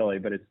sound silly,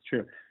 but it's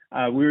true.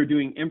 We were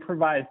doing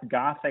improvised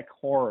gothic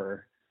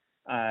horror,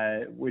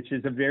 which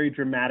is a very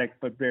dramatic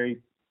but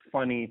very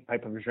funny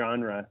type of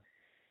genre.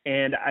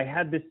 And I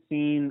had this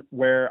scene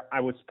where I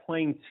was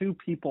playing two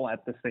people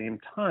at the same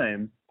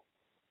time,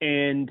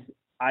 and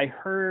I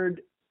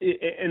heard,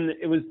 and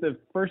it was the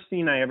first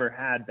scene I ever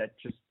had that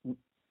just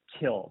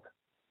killed.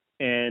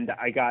 And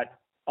I got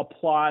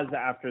applause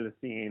after the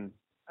scene.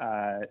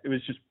 It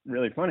was just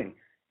really funny.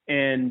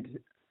 And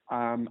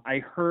I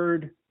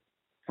heard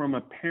from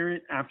a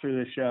parent after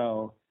the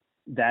show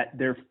that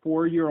their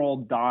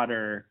 4-year-old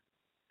daughter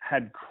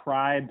had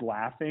cried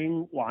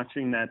laughing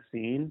watching that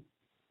scene.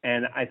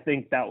 And I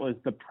think that was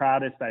the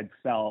proudest I'd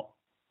felt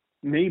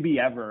maybe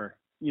ever.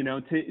 You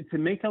know, to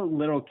make a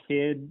little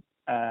kid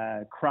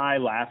cry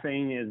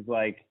laughing is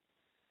like,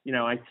 you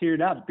know, I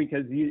teared up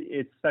because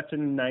it's such a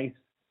nice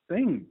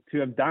thing to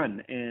have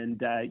done.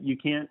 And you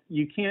can't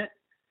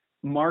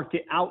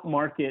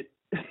outmarket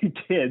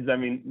kids. I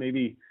mean,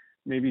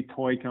 maybe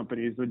toy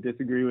companies would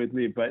disagree with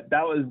me, but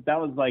that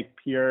was like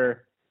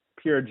pure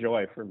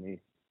joy for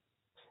me.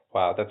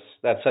 Wow,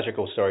 that's such a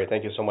cool story.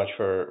 Thank you so much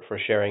for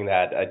sharing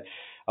that.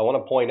 I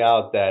want to point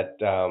out that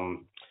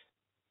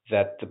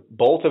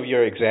both of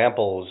your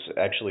examples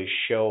actually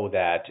show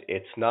that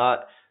it's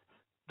not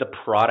the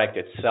product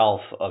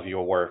itself of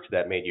your work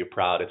that made you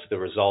proud. It's the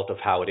result of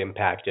how it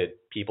impacted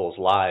people's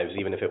lives,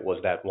 even if it was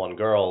that one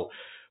girl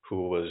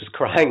who was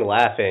crying,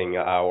 laughing,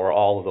 or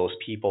all of those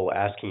people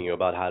asking you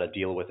about how to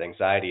deal with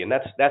anxiety. And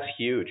that's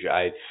huge.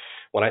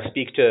 When I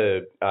speak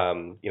to,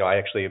 I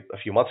actually a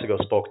few months ago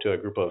spoke to a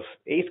group of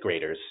 8th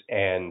graders,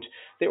 and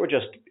they were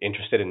just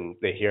interested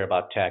they hear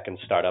about tech and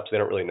startups. They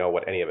don't really know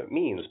what any of it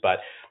means. But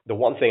the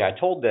one thing I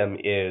told them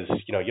is,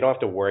 you don't have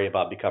to worry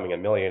about becoming a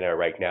millionaire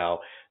right now.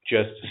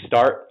 Just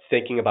start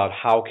thinking about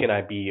how can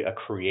I be a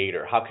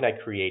creator? How can I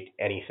create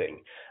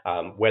anything?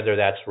 Whether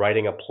that's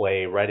writing a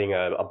play, writing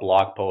a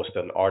blog post,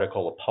 an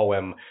article, a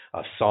poem,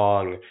 a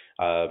song,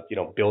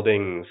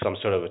 building some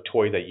sort of a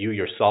toy that you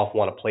yourself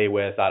want to play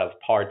with out of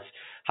parts.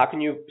 How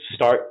can you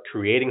start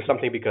creating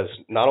something? Because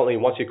not only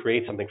once you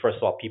create something, first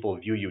of all, people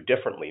view you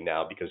differently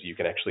now because you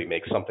can actually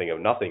make something of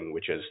nothing,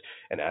 which is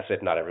an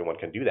asset. Not everyone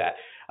can do that.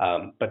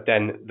 But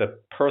then the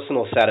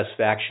personal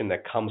satisfaction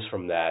that comes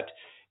from that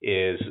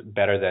is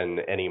better than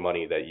any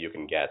money that you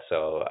can get.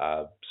 So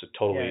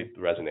totally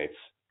resonates.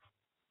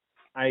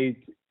 I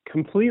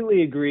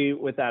completely agree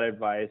with that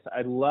advice.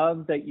 I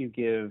love that you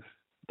give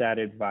that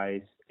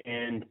advice,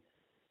 and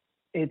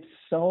it's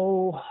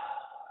so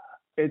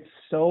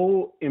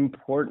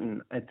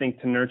important, I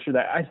think, to nurture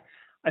that.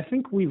 I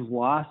think we've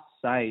lost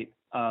sight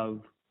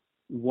of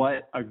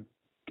what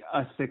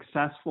a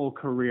successful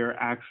career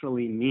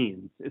actually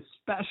means,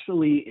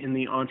 especially in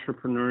the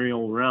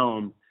entrepreneurial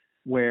realm,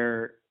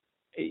 where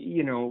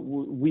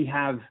we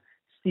have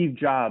Steve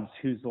Jobs,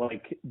 who's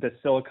like the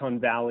Silicon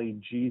Valley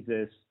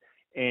Jesus,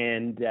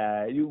 and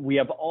we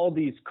have all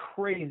these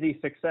crazy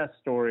success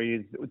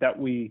stories that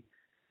we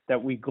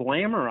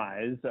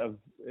glamorize of,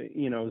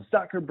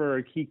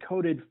 Zuckerberg, he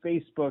coded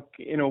Facebook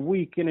in a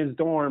week in his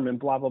dorm and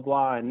blah, blah,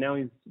 blah. And now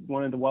he's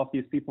one of the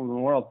wealthiest people in the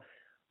world.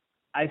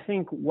 I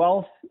think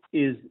wealth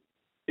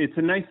it's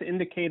a nice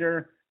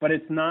indicator, but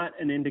it's not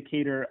an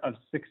indicator of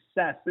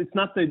success. It's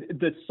not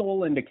the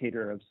sole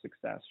indicator of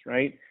success,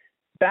 right?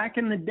 Back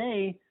in the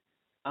day,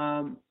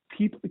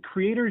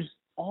 creators,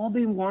 all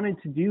they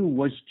wanted to do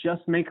was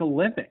just make a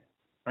living,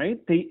 right?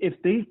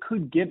 If they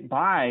could get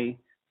by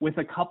with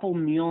a couple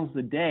meals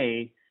a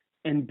day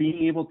and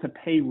being able to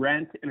pay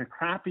rent in a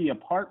crappy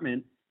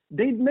apartment,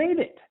 they'd made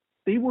it.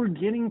 They were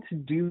getting to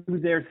do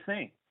their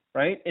thing,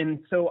 right? And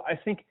so I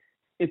think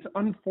it's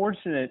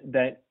unfortunate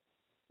that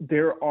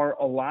there are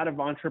a lot of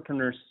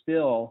entrepreneurs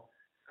still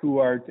who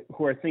are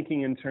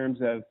thinking in terms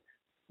of,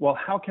 well,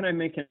 how can I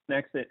make an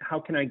exit? How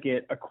can I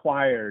get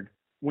acquired?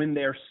 when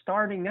they're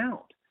starting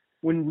out,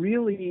 when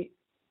really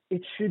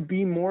it should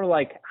be more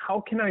like,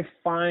 how can I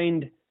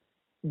find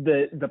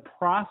the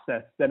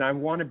process that I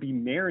want to be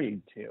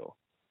married to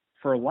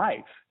for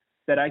life,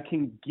 that I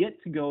can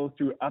get to go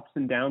through ups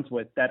and downs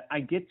with, that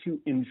I get to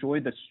enjoy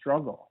the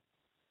struggle,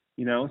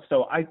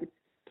 So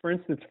for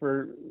instance,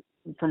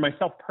 for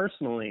myself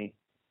personally,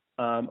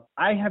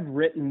 I have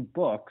written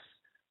books.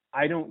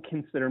 I don't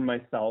consider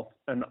myself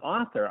an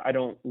author. I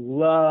don't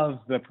love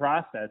the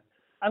process.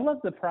 I love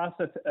the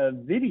process of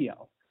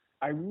video.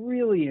 I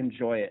really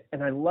enjoy it.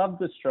 And I love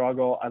the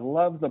struggle. I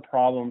love the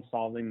problem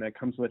solving that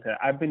comes with it.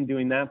 I've been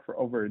doing that for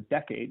over a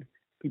decade.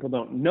 People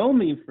don't know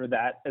me for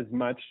that as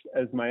much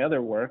as my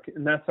other work,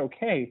 and that's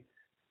okay.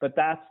 But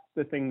that's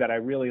the thing that I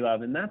really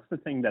love. And that's the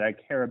thing that I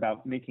care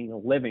about making a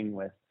living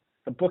with.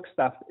 The book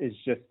stuff is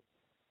just,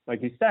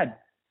 like you said,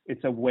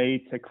 it's a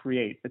way to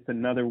create. It's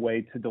another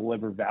way to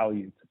deliver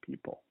value to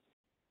people.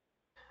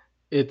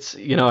 It's,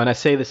 and I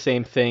say the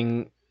same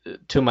thing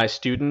to my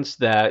students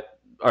that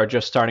are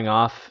just starting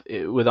off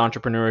with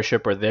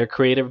entrepreneurship or their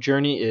creative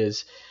journey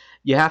is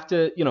you have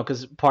to,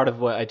 because part of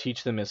what I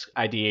teach them is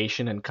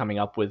ideation and coming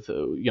up with,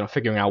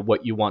 figuring out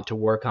what you want to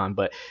work on.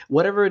 But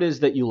whatever it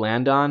is that you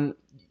land on,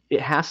 it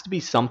has to be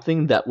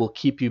something that will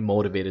keep you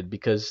motivated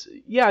because,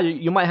 yeah,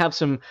 you might have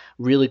some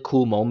really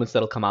cool moments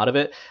that'll come out of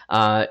it,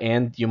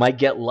 and you might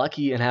get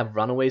lucky and have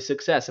runaway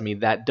success. I mean,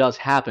 that does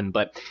happen.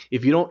 But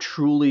if you don't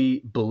truly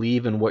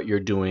believe in what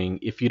you're doing,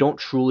 if you don't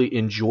truly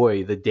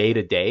enjoy the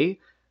day-to-day,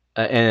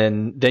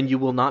 and then you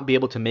will not be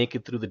able to make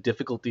it through the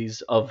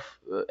difficulties of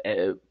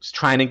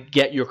trying to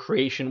get your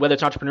creation, whether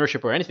it's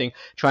entrepreneurship or anything,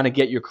 trying to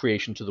get your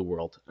creation to the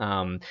world.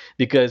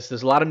 Because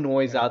there's a lot of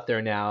noise out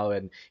there now,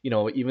 and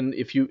even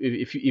if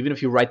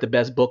you write the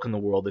best book in the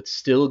world, it's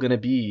still going to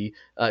be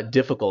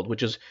difficult.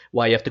 Which is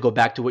why you have to go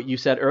back to what you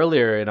said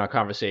earlier in our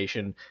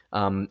conversation.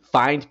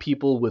 Find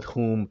people with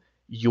whom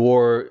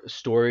your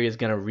story is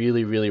going to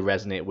really, really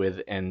resonate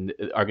with, and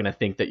are going to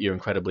think that you're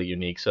incredibly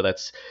unique. So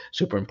that's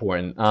super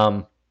important.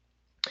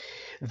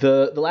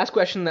 The last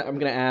question that I'm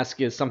going to ask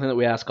is something that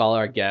we ask all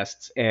our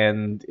guests,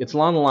 and it's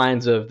along the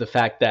lines of the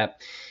fact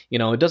that,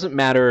 it doesn't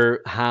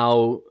matter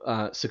how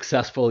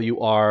successful you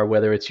are,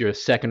 whether it's your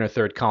second or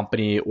third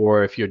company,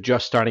 or if you're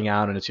just starting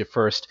out and it's your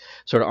first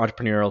sort of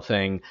entrepreneurial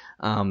thing.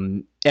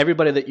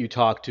 Everybody that you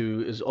talk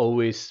to is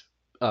always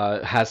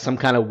has some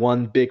kind of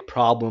one big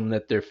problem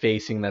that they're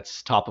facing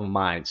that's top of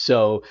mind.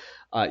 So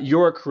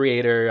you're a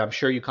creator. I'm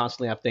sure you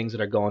constantly have things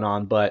that are going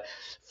on. But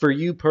for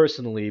you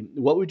personally,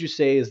 what would you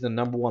say is the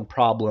number one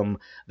problem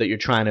that you're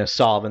trying to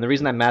solve? And the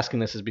reason I'm asking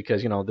this is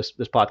because,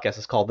 this podcast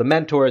is called The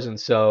Mentors. And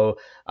so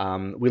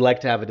we like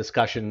to have a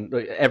discussion.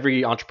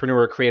 Every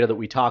entrepreneur or creator that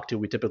we talk to,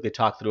 we typically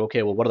talk through,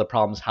 okay, well, what are the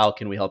problems? How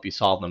can we help you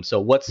solve them? So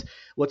what's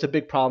a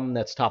big problem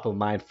that's top of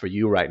mind for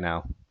you right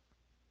now?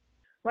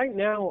 Right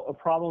now, a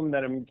problem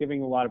that I'm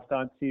giving a lot of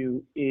thought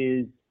to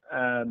is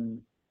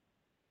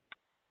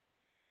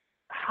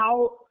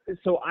how.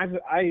 So I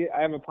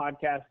have a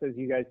podcast, as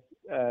you guys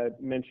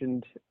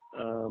mentioned,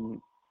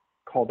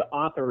 called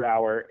Author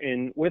Hour,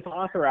 and with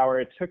Author Hour,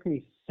 it took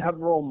me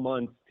several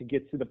months to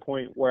get to the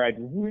point where I'd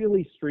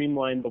really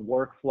streamlined the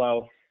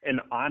workflow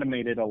and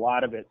automated a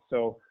lot of it.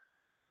 So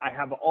I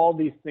have all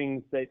these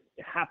things that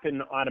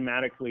happen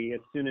automatically as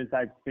soon as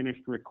I've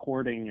finished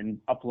recording and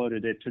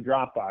uploaded it to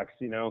Dropbox.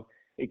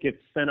 It gets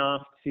sent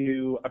off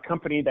to a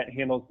company that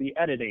handles the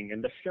editing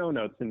and the show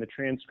notes and the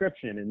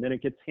transcription, and then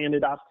it gets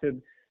handed off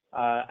to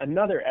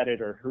another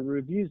editor who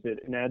reviews it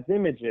and adds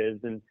images,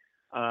 and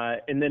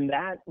then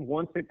that,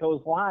 once it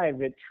goes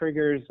live, it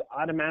triggers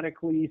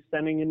automatically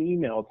sending an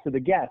email to the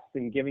guests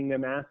and giving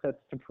them assets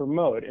to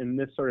promote and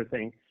this sort of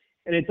thing.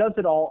 And it does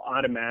it all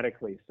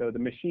automatically, so the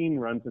machine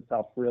runs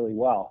itself really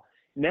well.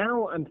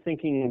 Now I'm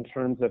thinking in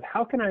terms of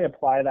how can I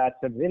apply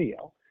that to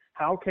video?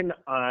 How can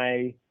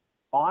I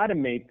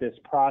automate this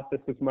process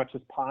as much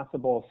as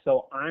possible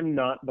so I'm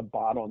not the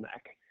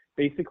bottleneck?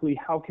 Basically,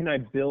 how can I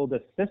build a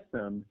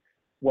system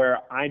where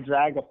I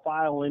drag a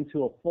file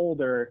into a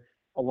folder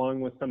along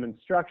with some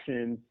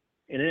instructions,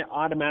 and it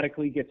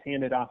automatically gets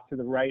handed off to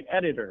the right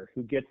editor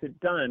who gets it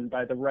done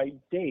by the right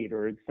date,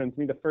 or it sends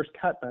me the first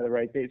cut by the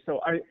right date? So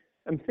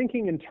I'm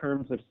thinking in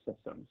terms of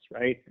systems,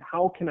 right?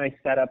 How can I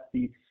set up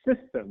these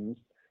systems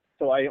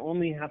so I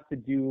only have to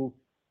do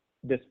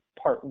this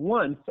part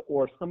once,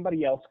 or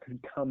somebody else could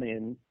come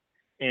in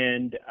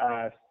and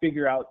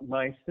figure out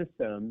my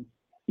system,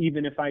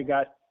 even if I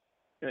got,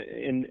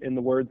 in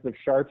the words of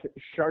Shark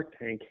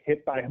Tank,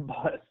 hit by a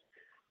bus.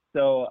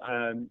 So,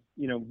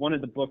 one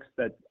of the books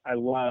that I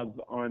love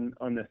on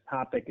this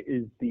topic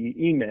is the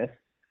E-Myth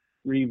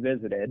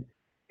Revisited.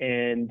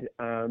 And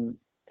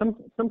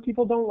some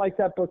people don't like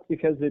that book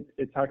because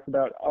it talks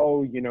about,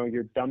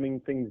 you're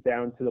dumbing things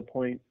down to the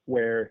point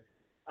where,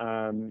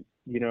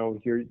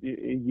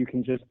 you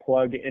can just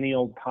plug any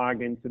old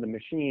cog into the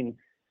machine.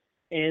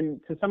 And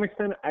to some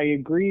extent, I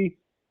agree.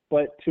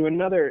 But to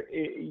another,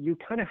 you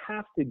kind of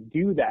have to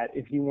do that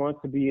if you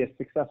want to be a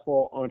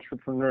successful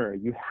entrepreneur.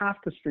 You have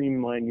to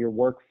streamline your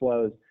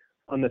workflows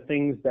on the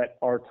things that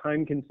are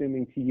time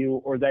consuming to you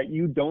or that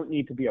you don't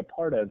need to be a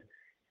part of.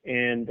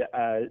 And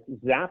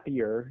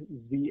Zapier,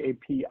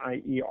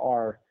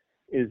 Zapier,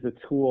 is a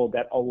tool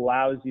that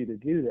allows you to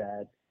do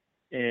that.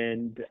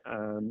 And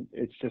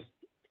it's just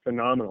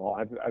phenomenal.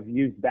 I've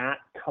used that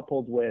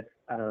coupled with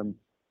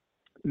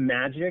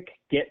Magic,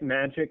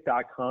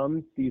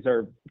 getmagic.com. These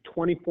are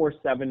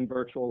 24/7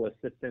 virtual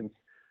assistants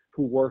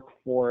who work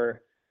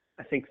for,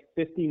 I think,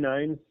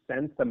 59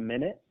 cents a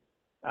minute,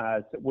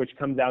 which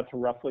comes out to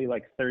roughly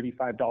like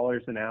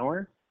 $35 an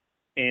hour.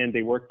 And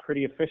they work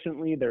pretty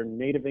efficiently. They're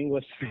native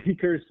English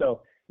speakers.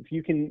 So if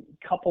you can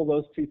couple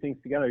those two things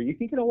together, you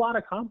can get a lot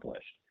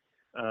accomplished.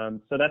 So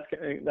that's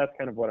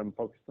kind of what I'm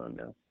focused on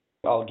now.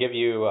 I'll give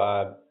you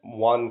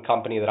one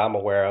company that I'm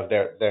aware of.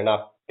 They're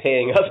not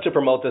paying us to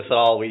promote this at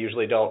all. We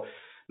usually don't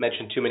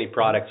mention too many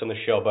products on the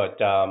show, but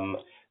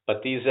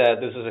this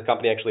is a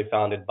company actually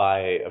founded by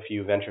a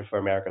few Venture for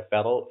America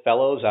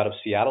fellows out of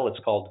Seattle. It's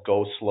called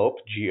GoSlope,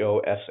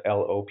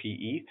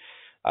 GoSlope.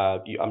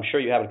 I'm sure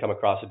you haven't come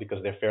across it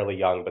because they're fairly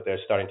young, but they're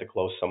starting to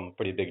close some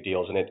pretty big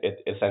deals, and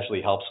it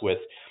essentially helps with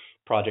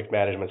project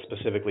management,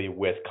 specifically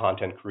with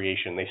content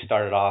creation. They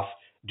started off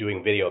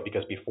doing video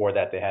because before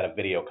that they had a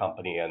video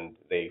company, and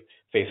they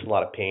faced a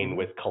lot of pain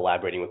with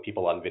collaborating with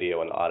people on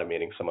video and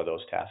automating some of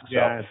those tasks.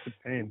 Yeah, it's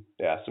a pain.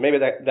 Yeah, so maybe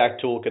that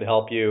tool could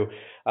help you.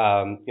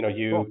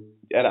 Cool.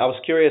 And I was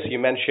curious. You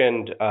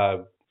mentioned,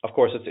 of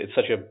course, it's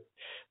such a,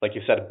 like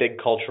you said, a big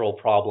cultural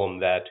problem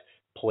that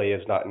play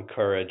is not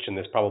encouraged, and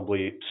there's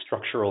probably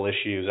structural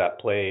issues at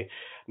play,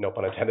 no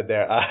pun intended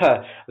there,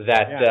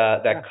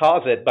 that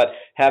cause it. But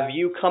have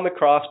you come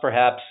across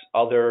perhaps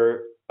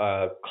other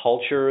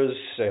cultures,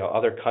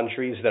 other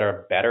countries that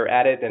are better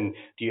at it? And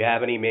do you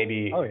have any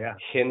maybe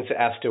hints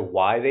as to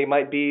why they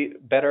might be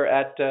better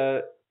at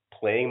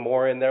playing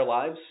more in their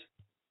lives?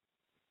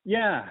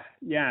 Yeah,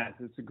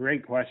 it's a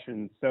great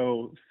question.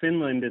 So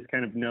Finland is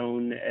kind of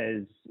known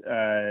as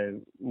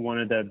one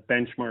of the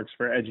benchmarks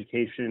for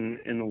education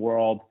in the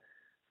world.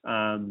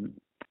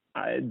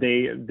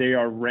 They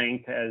are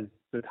ranked as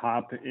the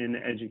top in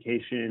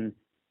education,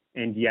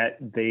 and yet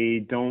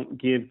they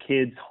don't give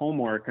kids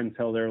homework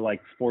until they're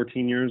like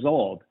 14 years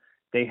old.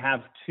 They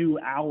have 2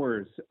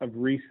 hours of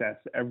recess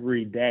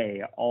every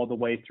day, all the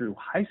way through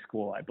high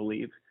school, I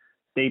believe.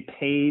 They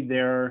pay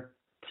their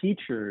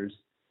teachers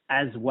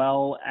as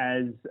well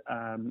as,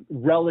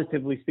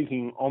 relatively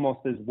speaking, almost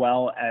as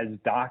well as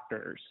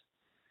doctors.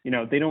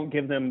 They don't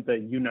give them the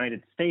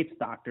United States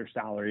doctor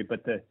salary,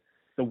 but the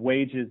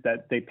wages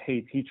that they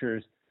pay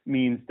teachers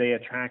means they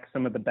attract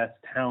some of the best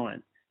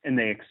talent, and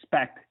they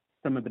expect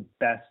some of the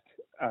best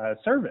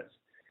service.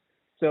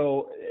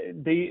 So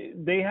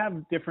they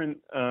have different,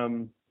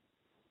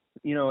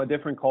 a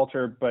different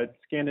culture, but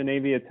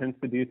Scandinavia tends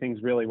to do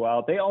things really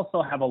well. They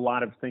also have a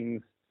lot of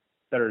things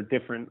that are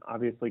different,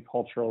 obviously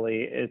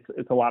culturally.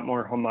 It's a lot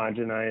more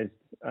homogenized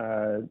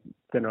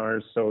than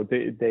ours. So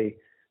the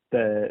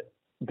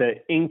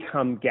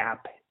income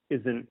gap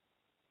isn't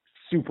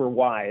super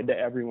wide.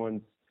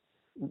 Everyone's,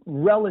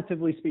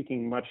 relatively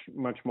speaking, much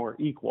more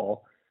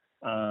equal.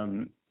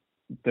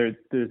 There's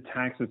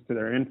taxes to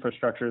their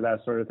infrastructure,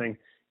 that sort of thing.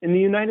 In the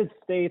United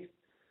States,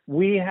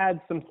 we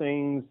had some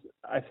things,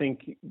 I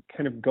think,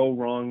 kind of go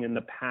wrong in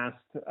the past.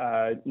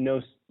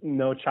 No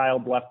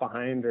child left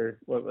behind, or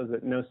what was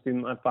it? No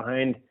student left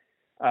behind,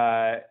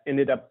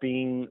 ended up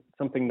being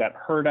something that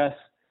hurt us.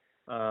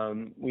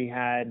 We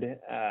had,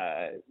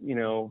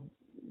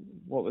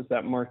 what was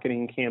that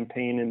marketing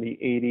campaign in the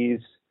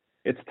 80s?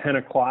 It's 10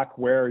 o'clock.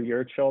 Where are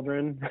your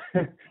children?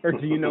 Or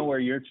do you know where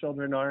your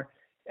children are?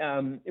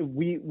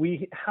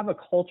 We have a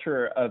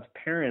culture of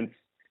parents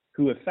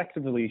who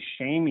effectively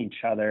shame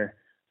each other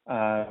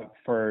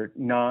for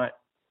not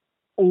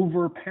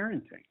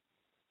over-parenting.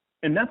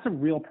 And that's a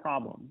real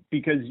problem,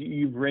 because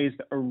you've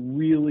raised a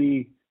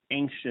really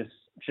anxious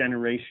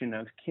generation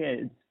of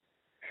kids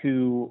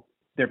who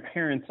their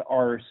parents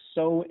are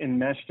so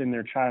enmeshed in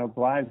their child's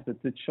lives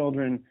that the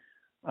children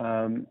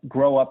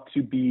grow up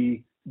to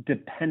be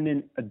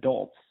dependent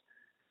adults.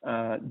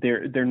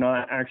 They're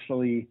not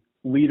actually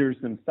leaders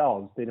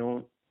themselves. They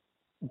don't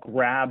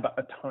grab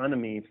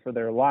autonomy for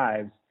their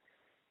lives.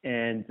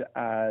 And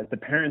the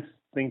parents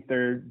think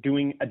they're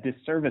doing a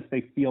disservice.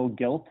 They feel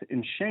guilt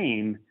and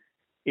shame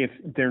if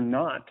they're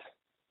not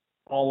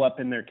all up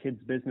in their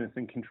kids' business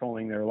and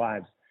controlling their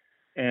lives.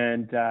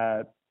 And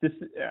how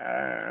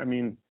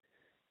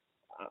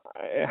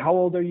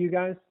old are you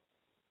guys?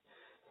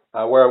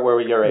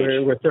 We're your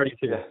age. We're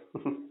 32.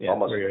 Yeah.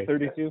 Almost.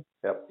 32?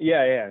 Yep.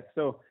 Yeah.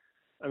 So,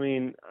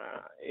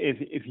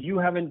 if you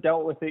haven't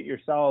dealt with it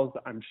yourselves,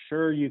 I'm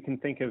sure you can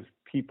think of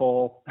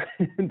people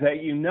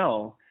that you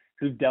know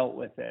who've dealt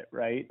with it,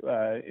 right?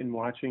 In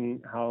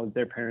watching how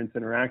their parents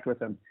interact with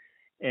them.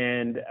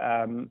 And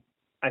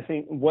I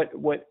think what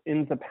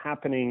ends up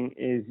happening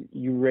is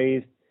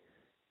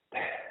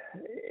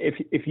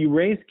if you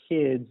raise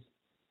kids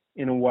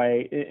in a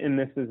way, and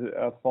this is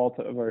a fault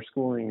of our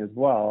schooling as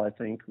well, I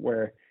think,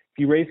 where if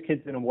you raise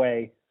kids in a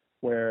way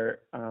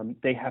where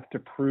they have to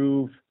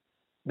prove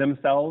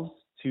themselves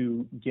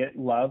to get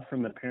love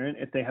from the parent,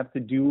 if they have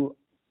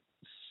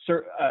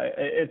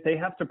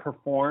to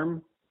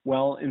perform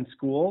well in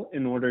school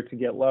in order to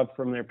get love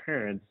from their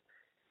parents.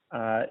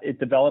 It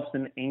develops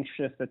an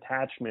anxious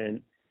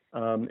attachment,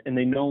 and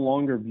they no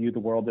longer view the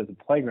world as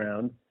a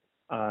playground.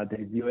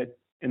 They view it,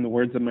 in the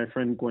words of my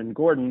friend Gwen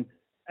Gordon,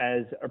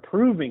 as a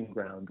proving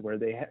ground where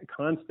they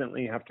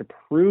constantly have to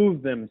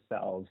prove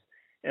themselves.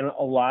 And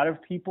a lot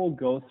of people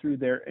go through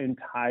their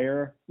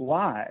entire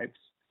lives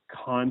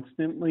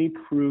constantly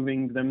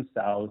proving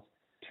themselves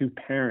to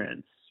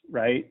parents,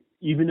 right?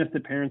 Even if the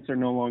parents are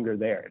no longer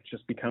there, it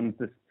just becomes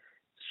this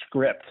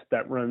script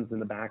that runs in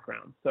the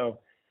background. So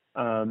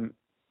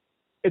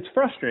it's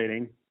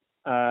frustrating,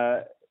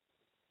 but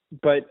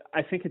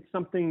I think it's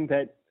something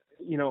that,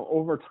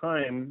 over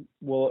time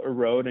will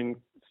erode and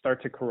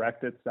start to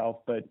correct itself.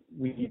 But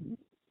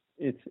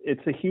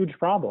it's a huge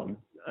problem,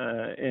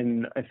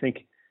 and I think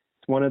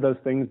it's one of those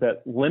things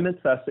that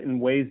limits us in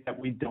ways that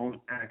we don't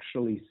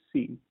actually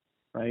see,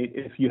 right?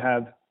 If you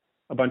have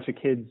a bunch of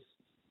kids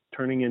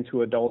turning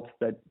into adults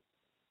that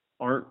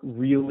aren't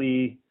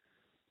really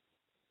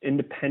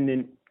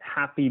independent,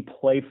 happy,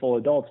 playful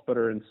adults, but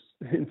are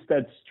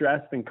instead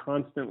stressed and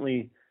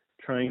constantly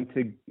trying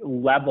to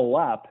level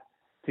up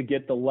to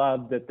get the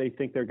love that they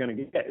think they're going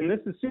to get. And this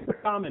is super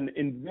common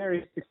in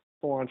very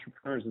successful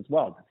entrepreneurs as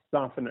well. It's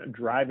often a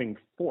driving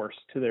force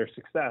to their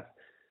success.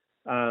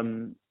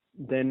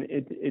 Then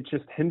it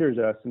just hinders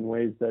us in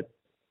ways that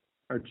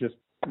are just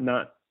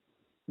not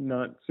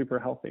super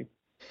healthy.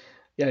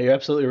 Yeah, you're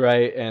absolutely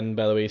right. And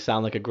by the way, you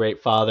sound like a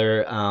great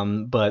father.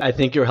 But I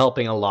think you're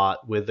helping a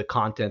lot with the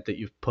content that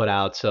you've put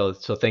out. So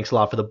thanks a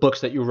lot for the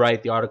books that you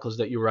write, the articles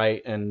that you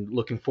write, and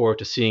looking forward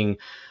to seeing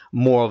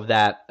more of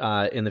that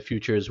in the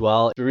future as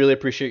well. We really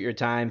appreciate your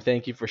time.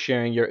 Thank you for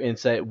sharing your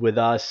insight with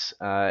us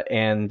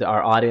and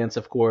our audience,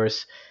 of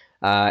course.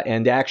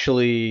 And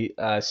actually,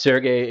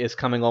 Sergey is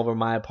coming over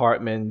my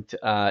apartment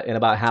in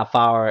about half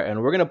hour,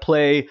 and we're going to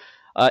play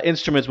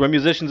instruments. We're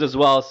musicians as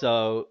well,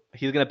 so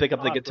he's going to pick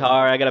up the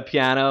guitar. I got a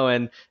piano,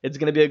 and it's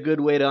going to be a good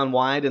way to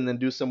unwind and then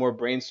do some more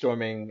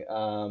brainstorming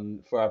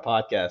for our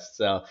podcast.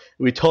 So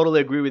we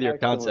totally agree with your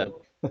concept.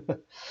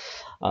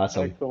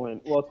 Awesome.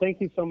 Excellent. Well, thank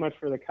you so much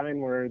for the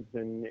kind words,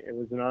 and it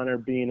was an honor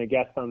being a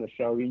guest on the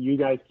show. You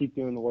guys keep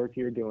doing the work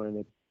you're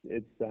doing.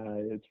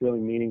 It's really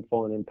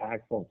meaningful and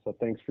impactful. So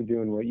thanks for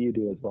doing what you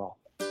do as well.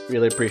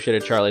 Really appreciate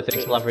it, Charlie.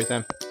 Thanks a lot for your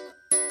time.